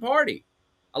same party.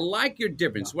 I like your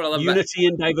difference. What I love unity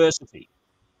and diversity.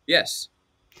 Yes.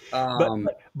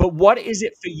 But what is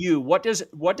it for you? What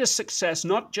does success,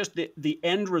 not just the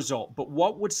end result, but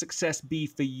what would success be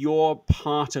for your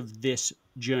part of this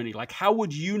journey? Like, how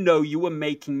would you know you were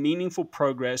making meaningful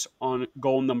progress on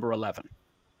goal number 11?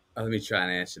 Let me try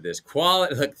and answer this.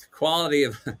 Quality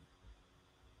of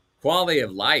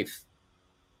life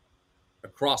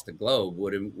across the globe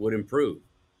would improve.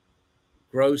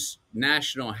 Gross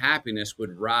national happiness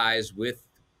would rise with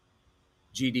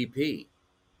GDP.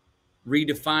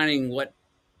 Redefining what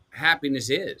happiness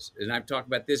is. And I've talked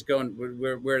about this going,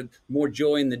 we're more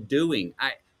joy in the doing.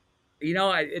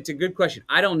 It's a good question.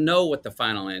 I don't know what the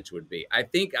final answer would be. I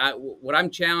think what I'm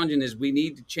challenging is we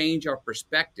need to change our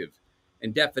perspective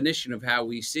and definition of how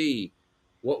we see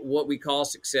what we call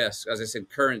success, as I said,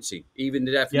 currency, even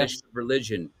the definition of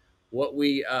religion, what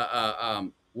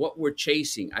we're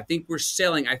chasing. I think we're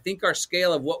selling. I think our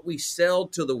scale of what we sell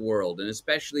to the world, and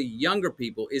especially younger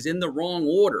people, is in the wrong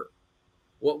order.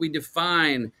 What we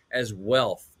define as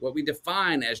wealth, what we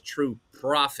define as true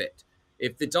profit.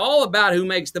 If it's all about who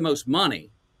makes the most money,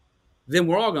 then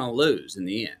we're all going to lose in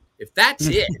the end. If that's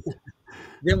it,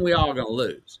 then we all going to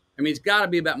lose. I mean, it's got to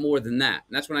be about more than that.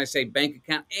 And that's when I say bank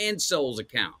account and soul's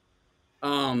account.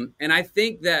 And I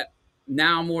think that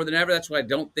now more than ever, that's why I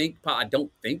don't think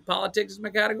politics is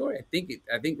my category.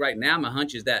 I think right now my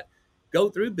hunch is that go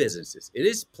through businesses. It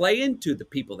is play into the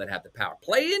people that have the power.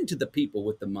 Play into the people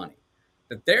with the money.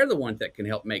 That they're the ones that can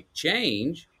help make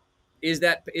change. Is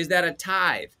that a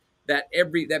tithe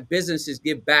that businesses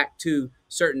give back to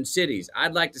certain cities?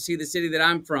 I'd like to see the city that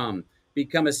I'm from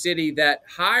become a city that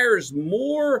hires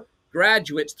more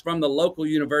graduates from the local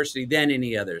university than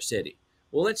any other city.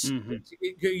 Well,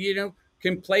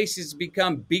 can places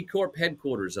become B Corp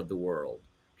headquarters of the world?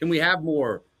 Can we have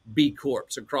more B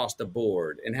Corps across the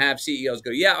board and have CEOs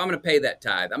go, yeah, I'm going to pay that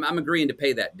tithe. I'm agreeing to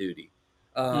pay that duty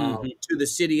to the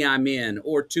city I'm in,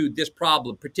 or to this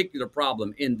particular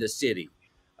problem in the city.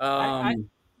 I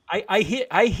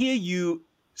hear you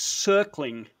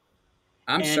circling.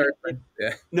 I'm circling.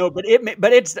 Yeah. No, but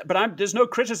there's no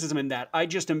criticism in that. I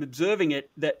just am observing it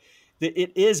that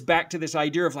it is back to this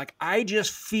idea of like, I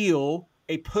just feel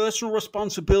a personal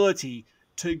responsibility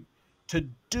to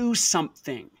do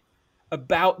something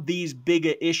about these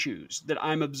bigger issues that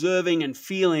I'm observing and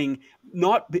feeling,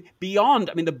 not beyond.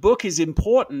 I mean, the book is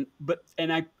important,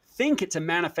 and I think it's a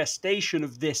manifestation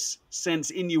of this sense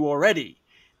in you already,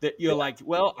 that you're like,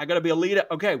 well, I got to be a leader.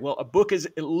 Okay, well, a book is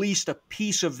at least a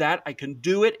piece of that. I can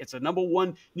do it. It's a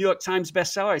 #1 New York Times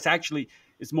bestseller.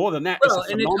 It's more than that. Well,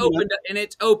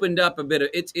 it's opened up a bit of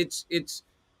it's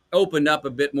opened up a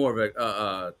bit more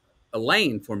of a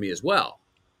lane for me as well.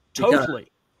 Totally.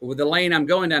 With the lane I'm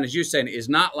going down, as you're saying, is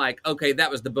not like, okay,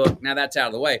 that was the book. Now that's out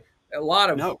of the way. A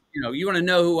lot of, you want to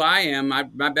know who I am. My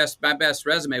best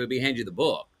resume would be hand you the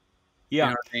book. Yeah. You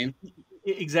know what I mean?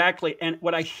 Exactly. And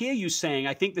what I hear you saying,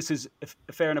 I think this is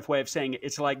a fair enough way of saying it.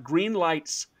 It's like green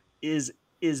lights is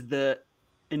the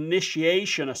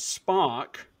initiation, a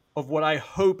spark of what I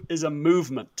hope is a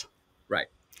movement. Right.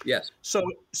 Yes. So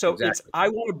exactly. I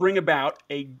want to bring about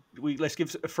let's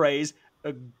give a phrase,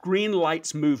 a green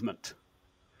lights movement.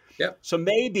 Yep. So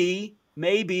maybe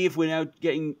if we're now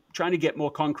trying to get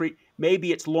more concrete,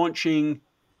 maybe it's launching,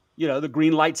 the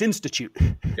Green Lights Institute.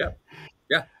 Yeah.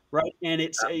 Yeah. Right. And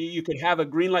you could have a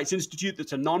Green Lights Institute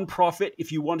that's a nonprofit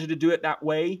if you wanted to do it that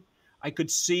way. I could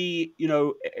see,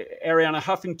 Arianna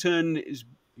Huffington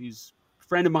is a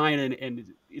friend of mine,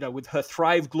 and with her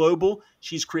Thrive Global,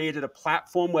 she's created a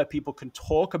platform where people can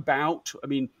talk about,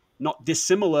 not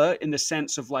dissimilar in the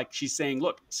sense of like, she's saying,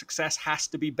 look, success has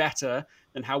to be better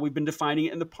than how we've been defining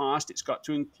it in the past. It's got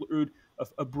to include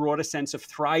a broader sense of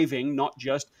thriving, not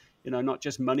just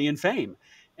money and fame.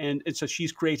 And so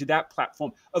she's created that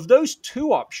platform. Of those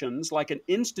two options, like an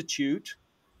institute,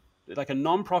 like a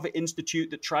nonprofit institute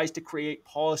that tries to create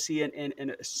policy and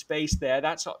a space there,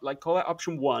 that's like, call that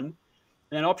option 1. And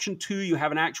then option 2, you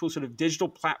have an actual sort of digital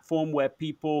platform where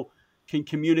people can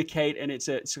communicate, and it's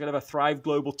kind of a Thrive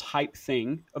Global type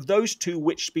thing. Of those two,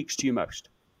 which speaks to you most?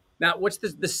 Now, what's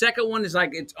the second one? Is like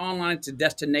it's online. It's a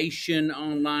destination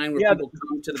online where people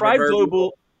come to the Thrive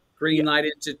Global Green Light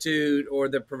Institute or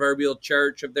the proverbial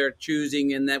church of their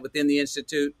choosing, in that within the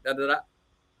institute.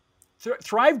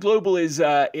 Thrive Global is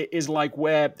like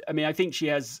where, I think she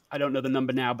has, I don't know the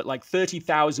number now, but like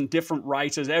 30,000 different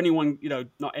writers. Anyone,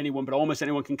 not anyone, but almost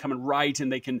anyone can come and write,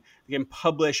 and they can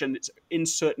publish, and it's in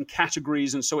certain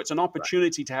categories. And so it's an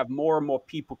opportunity to have more and more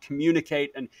people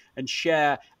communicate and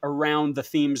share around the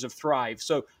themes of Thrive.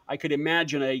 So I could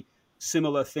imagine a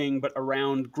similar thing, but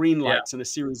around green lights and a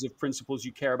series of principles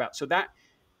you care about. So that,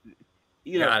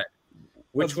 Got it.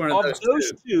 Which one of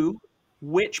those two,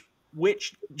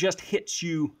 which just hits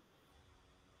you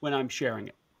when I'm sharing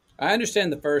it? I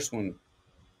understand the first one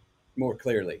more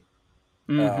clearly.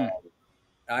 Mm-hmm.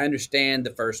 I understand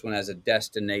the first one as a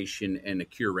destination and a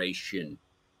curation.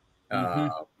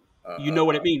 You know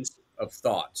what it means. Of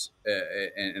thoughts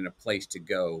and a place to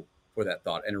go for that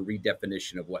thought, and a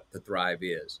redefinition of what the Thrive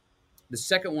is. The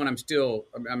second one,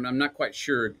 I'm not quite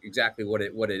sure exactly what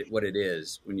it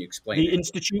is when you explain it. The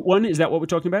Institute one, is that what we're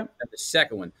talking about? The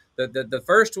second one. The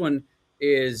first one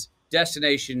is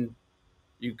destination.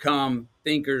 You come,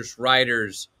 thinkers,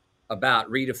 writers, about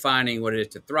redefining what it is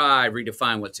to thrive,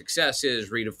 redefine what success is,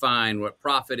 redefine what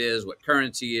profit is, what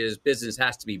currency is. Business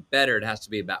has to be better. It has to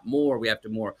be about more. We have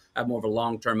to have more of a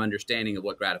long-term understanding of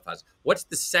what gratifies. What's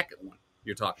the second one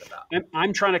you're talking about?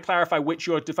 I'm trying to clarify which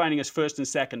you're defining as first and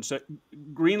second. So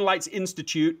Green Lights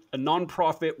Institute, a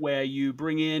nonprofit where you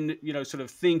bring in, sort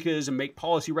of thinkers and make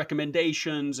policy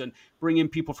recommendations and bring in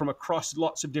people from across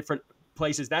lots of different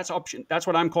places. That's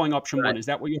what I'm calling option one. Is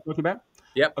that what you're talking about?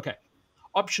 Yep. Okay.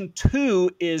 Option two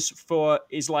is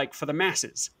like for the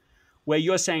masses, where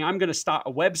you're saying, I'm going to start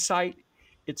a website.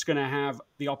 It's going to have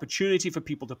the opportunity for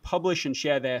people to publish and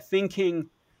share their thinking.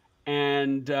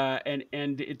 And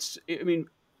it's,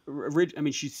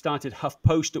 she started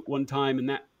HuffPost at one time, and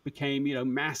that became,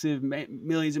 massive,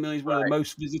 millions and millions, one of the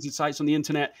most visited sites on the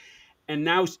internet. And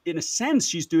now, in a sense,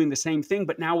 she's doing the same thing,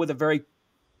 but now with a very,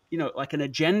 like an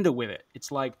agenda with it.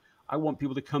 It's like, I want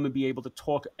people to come and be able to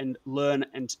talk and learn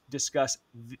and discuss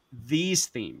these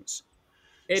themes.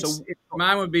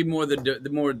 Mine would be more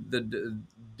the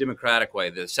democratic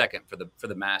way, the second for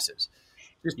the masses,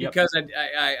 just because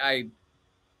I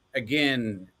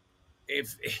again,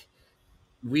 if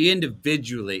we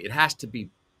individually, it has to be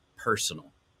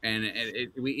personal, and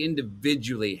we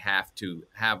individually have to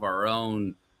have our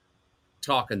own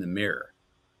talk in the mirror.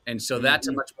 And so that's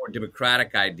a much more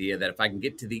democratic idea, that if I can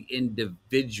get to the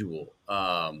individual,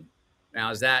 now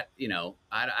is that,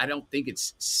 I don't think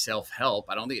it's self-help.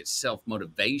 I don't think it's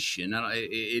self-motivation.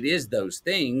 It is those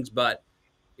things, but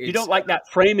you don't like that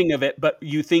framing of it, but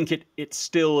you think it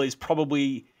still is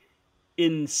probably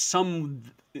in some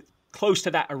close to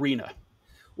that arena.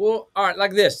 Well, all right,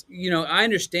 like this, I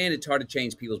understand it's hard to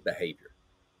change people's behavior.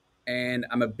 And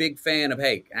I'm a big fan of,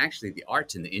 hey, actually the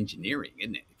art's in the engineering,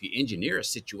 isn't it? If you engineer a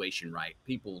situation right,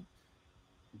 people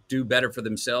do better for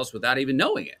themselves without even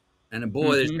knowing it. And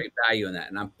boy, there's great value in that.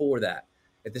 And I'm for that.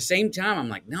 At the same time, I'm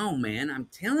like, no, man, I'm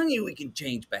telling you, we can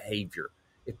change behavior.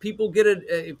 If people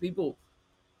redefine,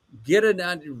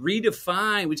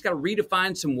 we just got to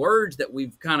redefine some words that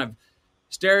we've kind of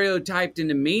stereotyped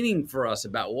into meaning for us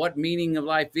about what meaning of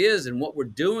life is and what we're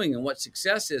doing and what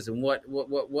success is and what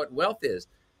wealth is.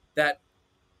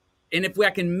 And if I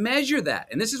can measure that,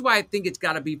 and this is why I think it's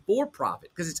got to be for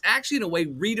profit, because it's actually in a way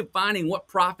redefining what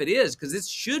profit is, because this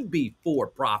should be for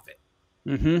profit.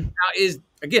 Now is,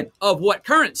 again, of what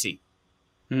currency?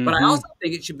 But I also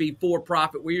think it should be for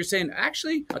profit, where you're saying,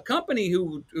 actually, a company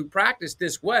who practiced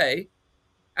this way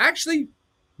actually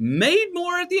made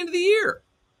more at the end of the year.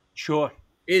 Sure.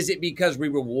 Is it because we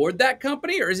reward that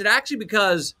company, or is it actually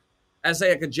because, as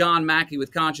say like a John Mackey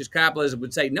with Conscious Capitalism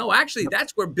would say, no, actually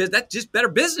that's just better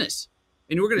business,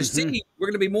 and we're going to we're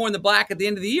going to be more in the black at the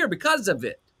end of the year because of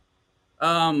it.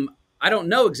 I don't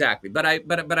know exactly, but I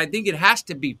think it has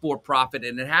to be for profit,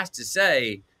 and it has to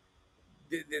say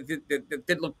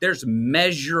that look, there's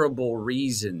measurable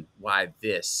reason why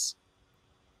this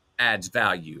adds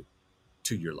value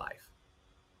to your life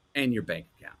and your bank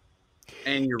account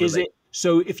and your relationship.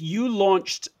 So if you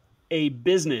launched a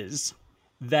business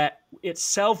that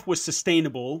itself was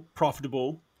sustainable,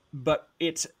 profitable, but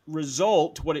its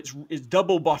result, its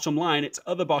double bottom line, its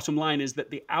other bottom line is that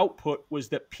the output was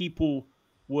that people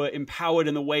were empowered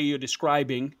in the way you're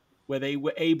describing, where they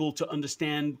were able to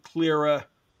understand clearer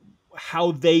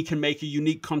how they can make a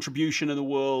unique contribution in the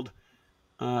world,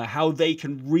 how they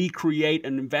can recreate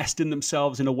and invest in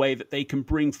themselves in a way that they can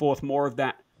bring forth more of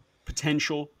that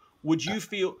potential. Would you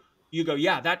feel... You go,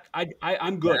 yeah, that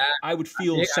I'm good. I would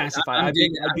feel satisfied. I'm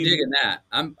digging that.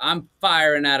 I'm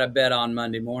firing out of bed on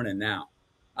Monday morning now.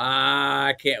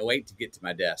 I can't wait to get to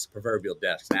my desk, proverbial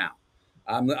desk now.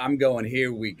 I'm going,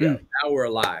 here we go. Now we're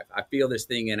alive. I feel this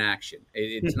thing in action.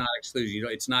 It's not exclusive.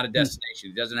 It's not a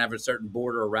destination. It doesn't have a certain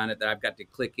border around it that I've got to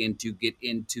click into, get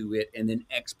into it, and then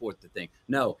export the thing.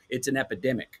 No, it's an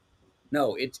epidemic.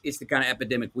 No, it's the kind of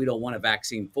epidemic we don't want a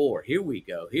vaccine for. Here we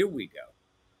go. Here we go.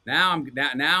 Now I'm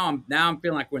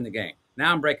feeling like we're in the game.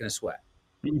 Now I'm breaking a sweat.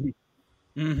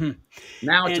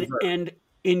 Now it's and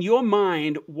in your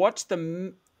mind,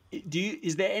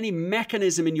 is there any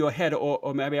mechanism in your head,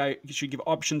 or maybe I should give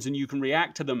options and you can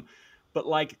react to them, but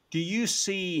like, do you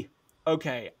see,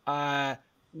 okay,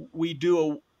 we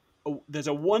do there's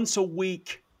a once a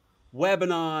week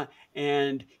webinar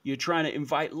and you're trying to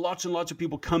invite lots and lots of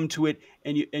people come to it,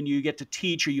 and you get to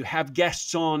teach, or you have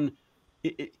guests on,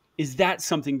 is that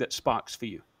something that sparks for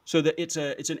you? So that it's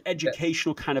an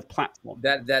educational kind of platform.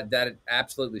 That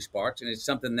absolutely sparks, and it's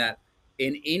something that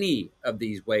in any of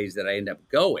these ways that I end up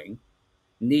going,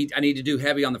 I need to do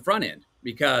heavy on the front end,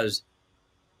 because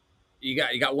you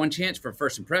got one chance for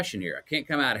first impression here. I can't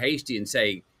come out hasty and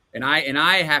say, and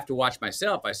I have to watch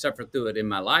myself. I suffer through it in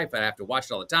my life. I have to watch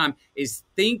it all the time. Is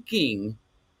thinking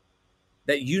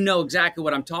that you know exactly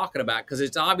what I'm talking about, because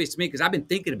it's obvious to me, because I've been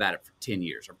thinking about it for 10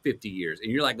 years or 50 years,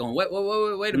 and you're like going, wait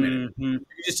a minute. Mm-hmm.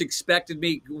 You just expected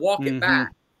me to walk it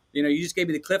back. You know, you just gave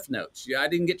me the cliff notes. I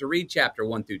didn't get to read chapter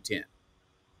 1 through 10.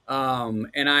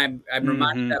 And I'm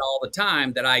reminded that all the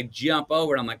time, that I jump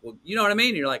over and I'm like, well, you know what I mean?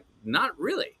 And you're like, not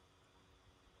really.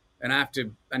 And I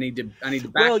need to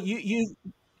back. Well,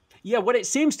 yeah, what it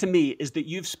seems to me is that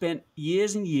you've spent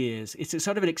years and years. It's a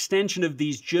sort of an extension of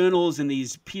these journals and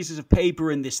these pieces of paper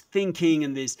and this thinking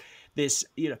and this,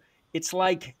 it's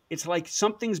like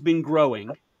something's been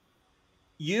growing.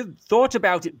 You've thought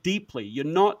about it deeply. You're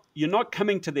not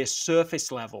coming to this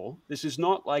surface level. This is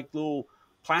not like little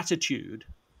platitude,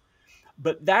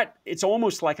 but that it's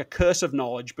almost like a curse of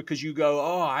knowledge, because you go,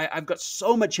 oh, I've got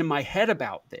so much in my head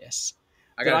about this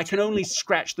that I can only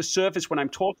scratch the surface when I'm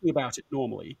talking about it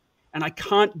normally. And I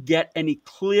can't get any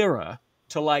clearer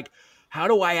to like, how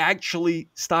do I actually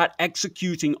start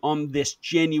executing on this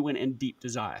genuine and deep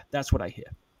desire? That's what I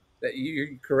hear.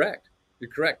 You're correct. You're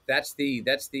correct. That's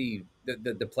the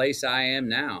place I am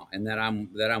now, and that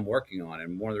I'm working on.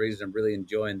 And one of the reasons I'm really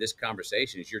enjoying this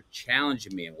conversation is you're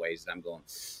challenging me in ways that I'm going,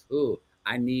 ooh,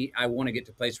 I want to get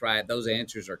to a place where those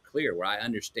answers are clear, where I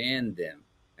understand them,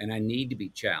 and I need to be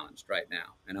challenged right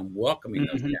now. And I'm welcoming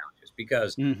those challenges,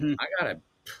 because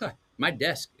my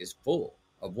desk is full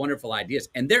of wonderful ideas,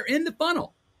 and they're in the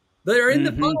funnel. They're in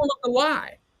the funnel of the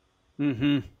why.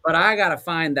 But I got to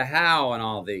find the how in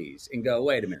all these and go,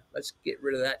 wait a minute, let's get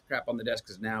rid of that crap on the desk,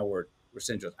 because now we're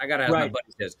central. I got to,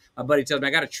 as my buddy tells me,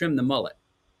 I got to trim the mullet.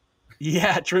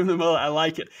 Yeah, trim the mullet. I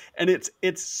like it. And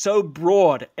it's so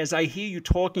broad. As I hear you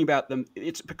talking about them,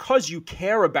 it's because you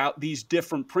care about these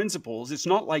different principles. It's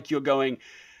not like you're going,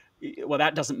 well,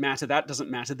 that doesn't matter. That doesn't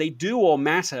matter. They do all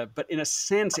matter. But in a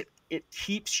sense, it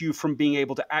keeps you from being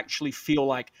able to actually feel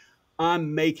like,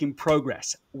 I'm making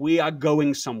progress. We are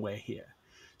going somewhere here.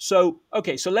 So,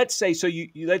 okay. So let's say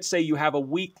you have a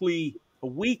weekly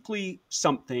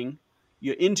something.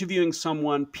 You're interviewing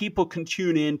someone. People can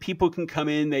tune in. People can come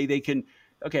in. They can.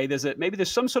 Okay. Maybe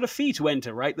there's some sort of fee to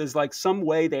enter, right? There's like some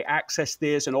way they access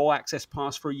this, an all access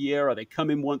pass for a year, or they come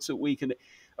in once a week.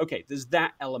 Okay. There's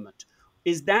that element.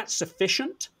 Is that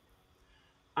sufficient?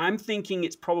 I'm thinking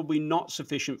it's probably not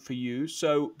sufficient for you.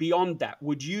 So beyond that,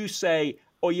 would you say,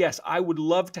 oh, yes, I would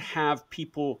love to have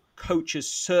coaches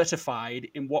certified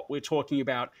in what we're talking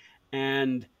about,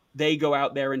 and they go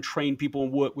out there and train people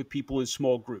and work with people in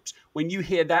small groups? When you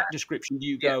hear that description, do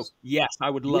you go, yes,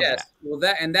 I would love that? Well,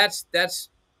 that's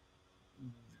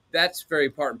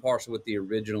very part and parcel with the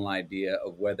original idea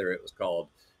of whether it was called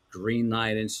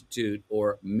Greenlight Institute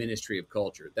or Ministry of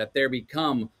Culture, that there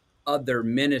become other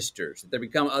ministers, that there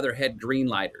become other head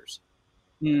greenlighters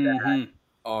that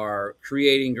are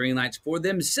creating green lights for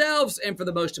themselves and for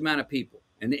the most amount of people.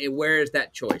 And where is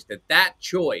that choice? That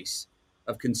choice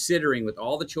of considering, with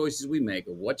all the choices we make,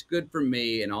 of what's good for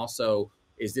me, and also,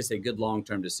 is this a good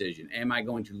long-term decision? Am I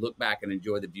going to look back and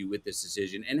enjoy the view with this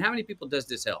decision? And how many people does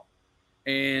this help?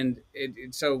 And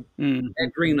so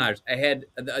at Greenlighters, I had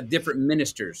different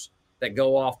ministers that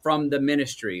go off from the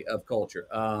Ministry of Culture.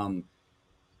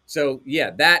 So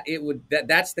yeah,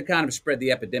 that's the kind of spread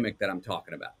the epidemic that I'm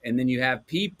talking about. And then you have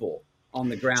people on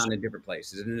the ground in different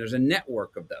places, and there's a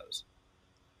network of those.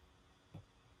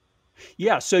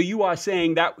 Yeah. So you are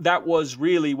saying that was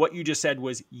really what you just said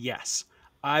was, yes,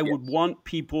 I would want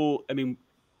people. I mean,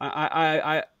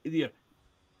 I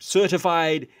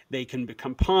certified. They can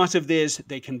become part of this.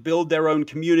 They can build their own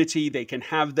community. They can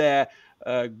have their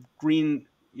green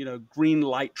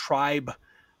light tribe.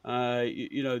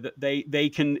 That they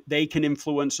can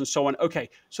influence and so on. Okay,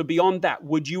 so beyond that,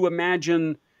 would you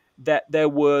imagine that there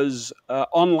was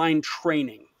online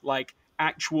training, like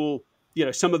actual,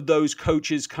 some of those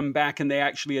coaches come back and they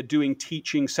actually are doing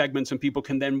teaching segments, and people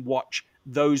can then watch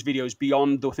those videos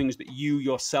beyond the things that you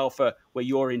yourself are, where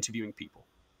you're interviewing people?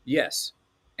 Yes,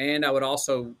 and I would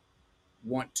also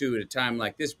want to, at a time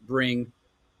like this, bring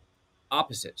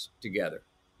opposites together,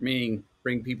 meaning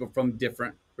bring people from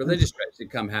different religious faiths to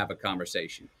come have a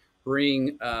conversation.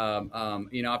 Bring,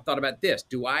 I've thought about this.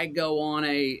 Do I go on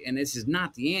and this is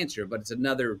not the answer, but it's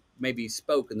another maybe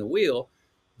spoke in the wheel.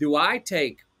 Do I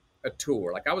take a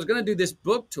tour? Like I was going to do this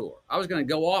book tour. I was going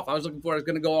to go off. I was going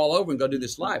to go all over and go do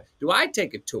this live. Do I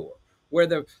take a tour where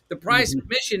the price of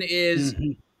admission is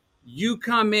you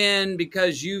come in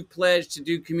because you've pledged to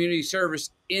do community service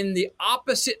in the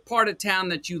opposite part of town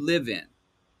that you live in?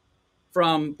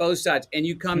 From both sides, and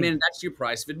you come in, that's your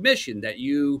price of admission, that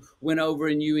you went over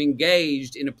and you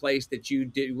engaged in a place that you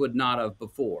would not have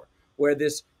before. where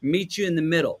this meet you in the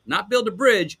middle, not build a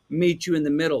bridge, meet you in the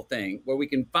middle thing, where we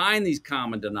can find these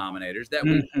common denominators that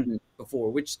we didn't before,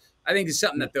 which I think is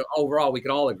something that overall we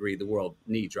can all agree the world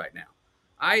needs right now.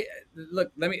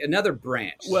 Another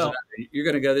branch. Well, you're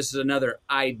going to go, this is another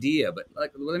idea, but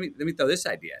let me throw this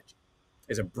idea at you.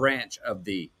 As a branch of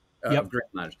the of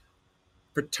Greenlighters.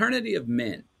 Fraternity of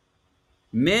men.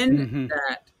 Men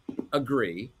that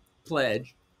agree,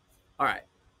 pledge, all right,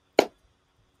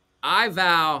 I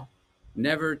vow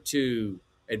never to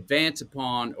advance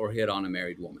upon or hit on a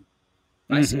married woman.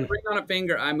 If I see a ring on a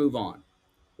finger, I move on.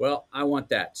 Well, I want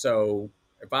that. So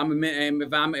if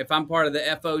I'm part of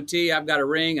the FOT, I've got a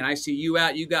ring and I see you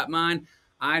out, you got mine.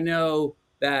 I know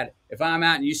that if I'm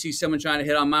out and you see someone trying to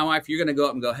hit on my wife, you're going to go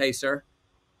up and go, hey, sir,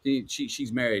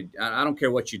 she's married. I don't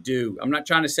care what you do. I'm not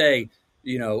trying to say,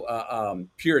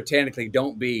 puritanically,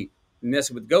 don't be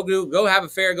messing with, go have a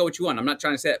affair, go what you want. I'm not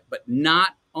trying to say that, but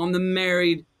not on the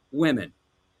married women.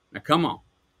 Now, come on.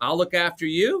 I'll look after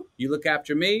you. You look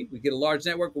after me. We get a large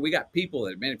network, but we got people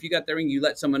that, man, if you got the ring, you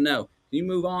let someone know. Can you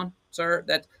move on, sir?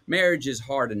 That marriage is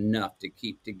hard enough to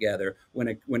keep together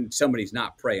when somebody's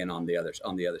not praying on the other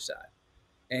side.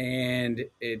 And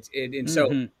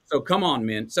so come on,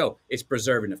 men. So it's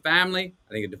preserving the family.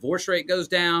 I think the divorce rate goes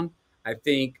down. I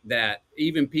think that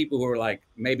even people who are like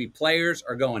maybe players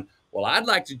are going, well, I'd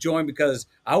like to join because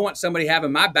I want somebody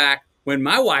having my back when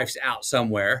my wife's out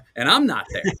somewhere and I'm not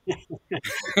there.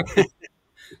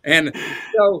 And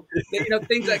so,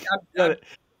 things like those.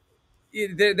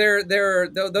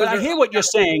 But I hear what you're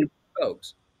saying,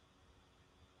 folks.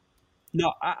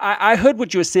 No, I heard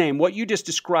what you were saying. What you just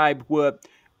described were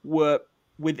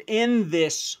within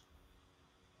this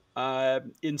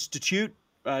institute.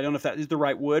 I don't know if that is the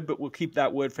right word, but we'll keep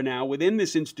that word for now. Within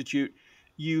this institute,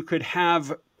 you could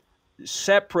have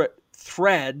separate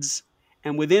threads,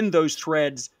 and within those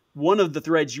threads, one of the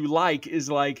threads you like is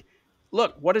like,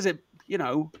 look, what does it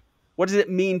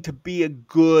mean to be a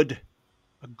good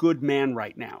man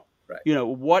right now? Right.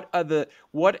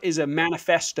 What is a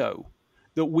manifesto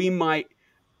that we might,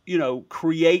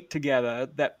 create together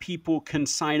that people can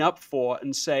sign up for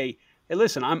and say, hey,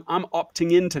 listen, I'm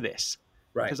opting into this.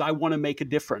 Right. Because I want to make a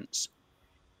difference.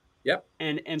 Yep.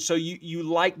 And so you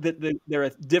like that there are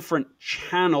different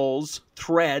channels,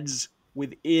 threads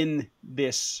within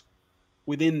this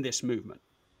movement.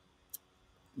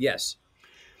 Yes.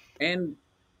 And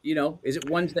is it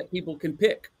ones that people can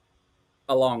pick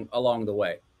along the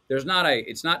way?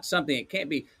 It's not something, it can't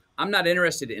be. I'm not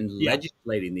interested in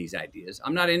legislating these ideas.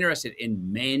 I'm not interested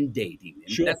in mandating them.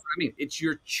 Sure. That's what I mean. It's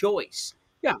your choice.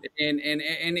 Yeah. And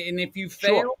if you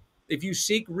fail, if you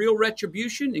seek real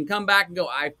retribution and come back and go,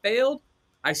 I failed,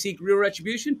 I seek real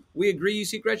retribution. We agree you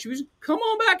seek retribution. Come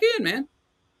on back in, man.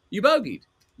 You bogeyed.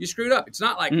 You screwed up. It's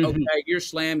not like, okay, you're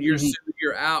slammed, you're sued,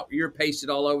 you're out, you're pasted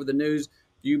all over the news.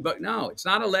 No, it's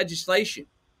not a legislation.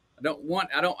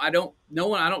 Nobody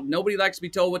likes to be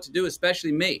told what to do,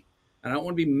 especially me. I don't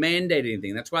want to be mandated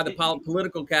anything. That's why the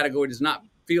political category does not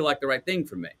feel like the right thing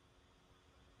for me.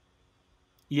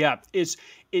 Yeah,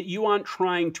 you aren't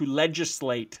trying to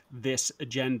legislate this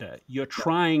agenda. You're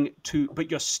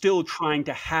but you're still trying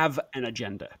to have an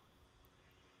agenda.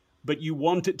 But you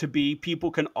want it to be, people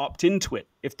can opt into it.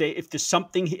 If there's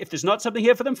not something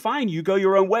here for them, fine, you go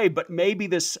your own way. But maybe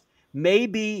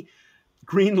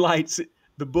Greenlights,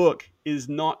 the book, is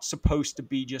not supposed to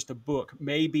be just a book.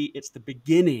 Maybe it's the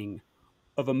beginning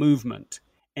of a movement,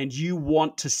 and you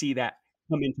want to see that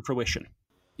come into fruition.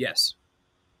 Yes.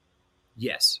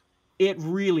 It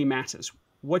really matters.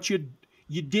 What you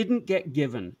didn't get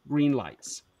given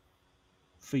Greenlights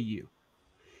for you.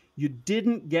 You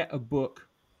didn't get a book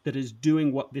that is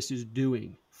doing what this is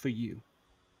doing for you.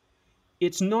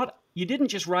 You didn't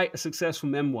just write a successful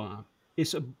memoir.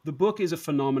 The book is a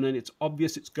phenomenon. It's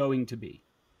obvious it's going to be.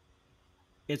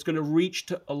 It's going to reach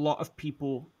to a lot of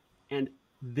people, and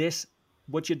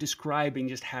what you're describing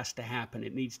just has to happen.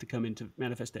 It needs to come into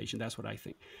manifestation. That's what I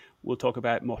think. We'll talk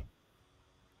about it more.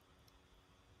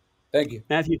 Thank you,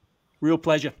 Matthew. Real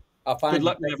pleasure. I'll find Good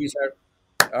luck. Thank you, sir.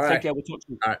 All right. Take care. We'll talk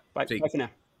soon. All right. Bye for now.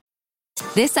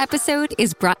 This episode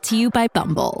is brought to you by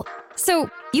Bumble. So,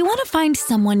 you want to find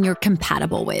someone you're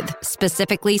compatible with,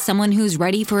 specifically someone who's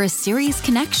ready for a serious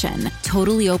connection,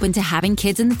 totally open to having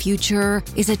kids in the future,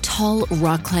 is a tall,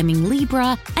 rock-climbing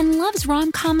Libra, and loves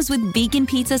rom-coms with vegan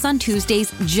pizzas on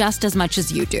Tuesdays just as much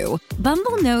as you do.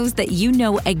 Bumble knows that you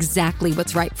know exactly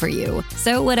what's right for you.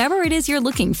 So whatever it is you're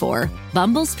looking for,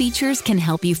 Bumble's features can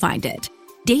help you find it.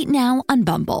 Date now on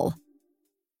Bumble.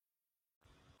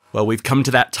 Well, we've come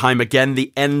to that time again,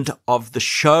 the end of the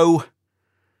show.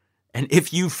 And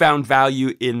if you found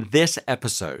value in this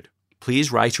episode,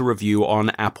 please write a review on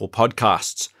Apple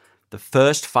Podcasts. The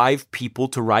first 5 people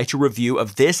to write a review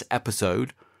of this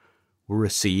episode will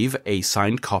receive a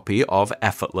signed copy of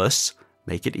Effortless,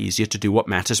 Make It Easier to Do What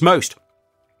Matters Most.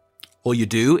 All you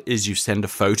do is you send a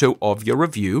photo of your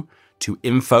review to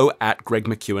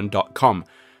info@gregmckeown.com.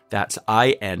 That's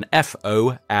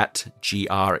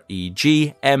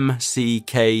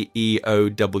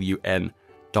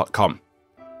info@gregmckeown.com.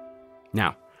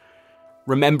 Now,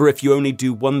 remember, if you only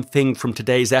do one thing from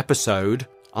today's episode,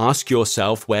 ask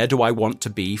yourself, where do I want to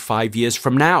be 5 years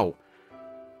from now?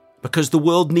 Because the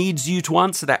world needs you to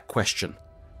answer that question.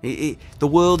 The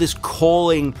world is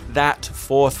calling that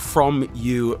forth from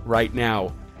you right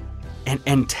now.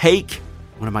 And take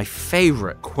one of my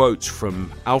favorite quotes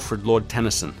from Alfred Lord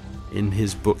Tennyson in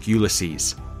his book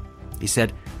Ulysses. He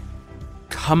said,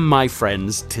 "Come, my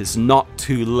friends, 'tis not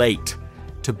too late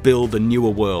to build a newer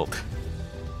world."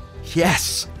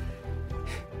 Yes,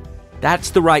 that's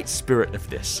the right spirit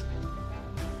of this.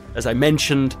 As I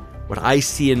mentioned, what I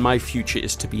see in my future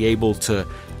is to be able to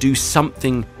do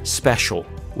something special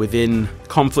within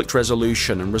conflict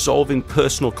resolution and resolving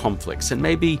personal conflicts and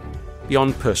maybe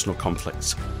beyond personal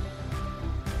conflicts.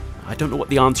 I don't know what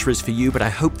the answer is for you, but I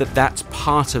hope that that's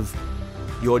part of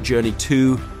your journey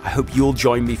too. I hope you'll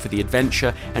join me for the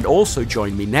adventure and also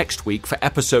join me next week for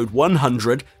episode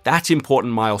 100, that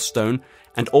important milestone,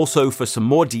 and also for some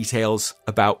more details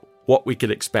about what we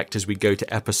could expect as we go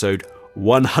to episode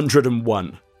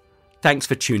 101. Thanks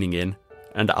for tuning in,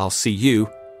 and I'll see you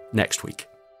next week.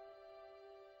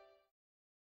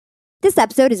 This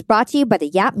episode is brought to you by the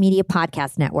Yap Media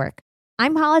Podcast Network.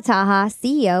 I'm Hala Taha,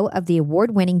 CEO of the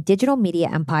award-winning digital media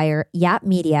empire, Yap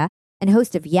Media, and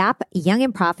host of Yap Young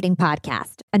and Profiting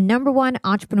Podcast, a #1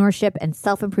 entrepreneurship and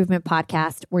self-improvement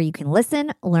podcast where you can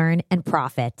listen, learn, and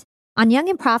profit. On Young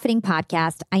and Profiting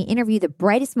Podcast, I interview the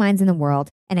brightest minds in the world,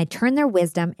 and I turn their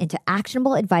wisdom into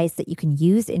actionable advice that you can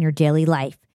use in your daily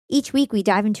life. Each week, we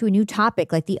dive into a new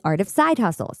topic like the art of side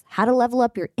hustles, how to level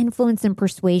up your influence and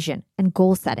persuasion, and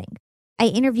goal setting. I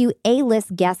interview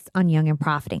A-list guests on Young and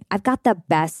Profiting. I've got the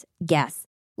best guests,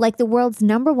 like the world's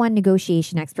 #1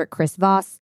 negotiation expert, Chris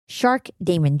Voss, Shark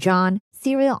Damon John,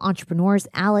 serial entrepreneurs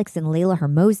Alex and Layla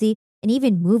Hermosi, and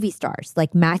even movie stars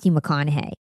like Matthew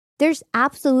McConaughey. There's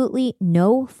absolutely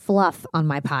no fluff on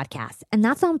my podcast, and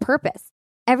that's on purpose.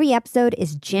 Every episode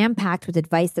is jam-packed with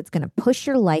advice that's going to push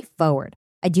your life forward.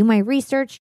 I do my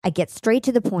research, I get straight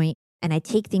to the point, and I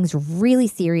take things really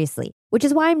seriously, which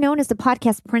is why I'm known as the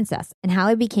podcast princess and how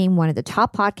I became one of the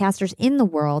top podcasters in the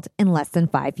world in less than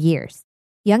 5 years.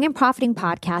 Young and Profiting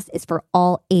Podcast is for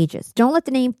all ages. Don't let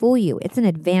the name fool you. It's an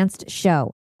advanced show.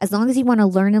 As long as you want to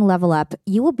learn and level up,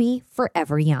 you will be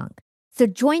forever young. So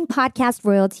join podcast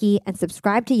royalty and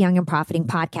subscribe to Young and Profiting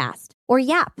Podcast, or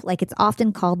YAP, like it's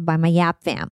often called by my YAP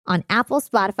fam, on Apple,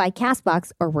 Spotify,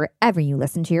 CastBox, or wherever you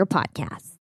listen to your podcasts.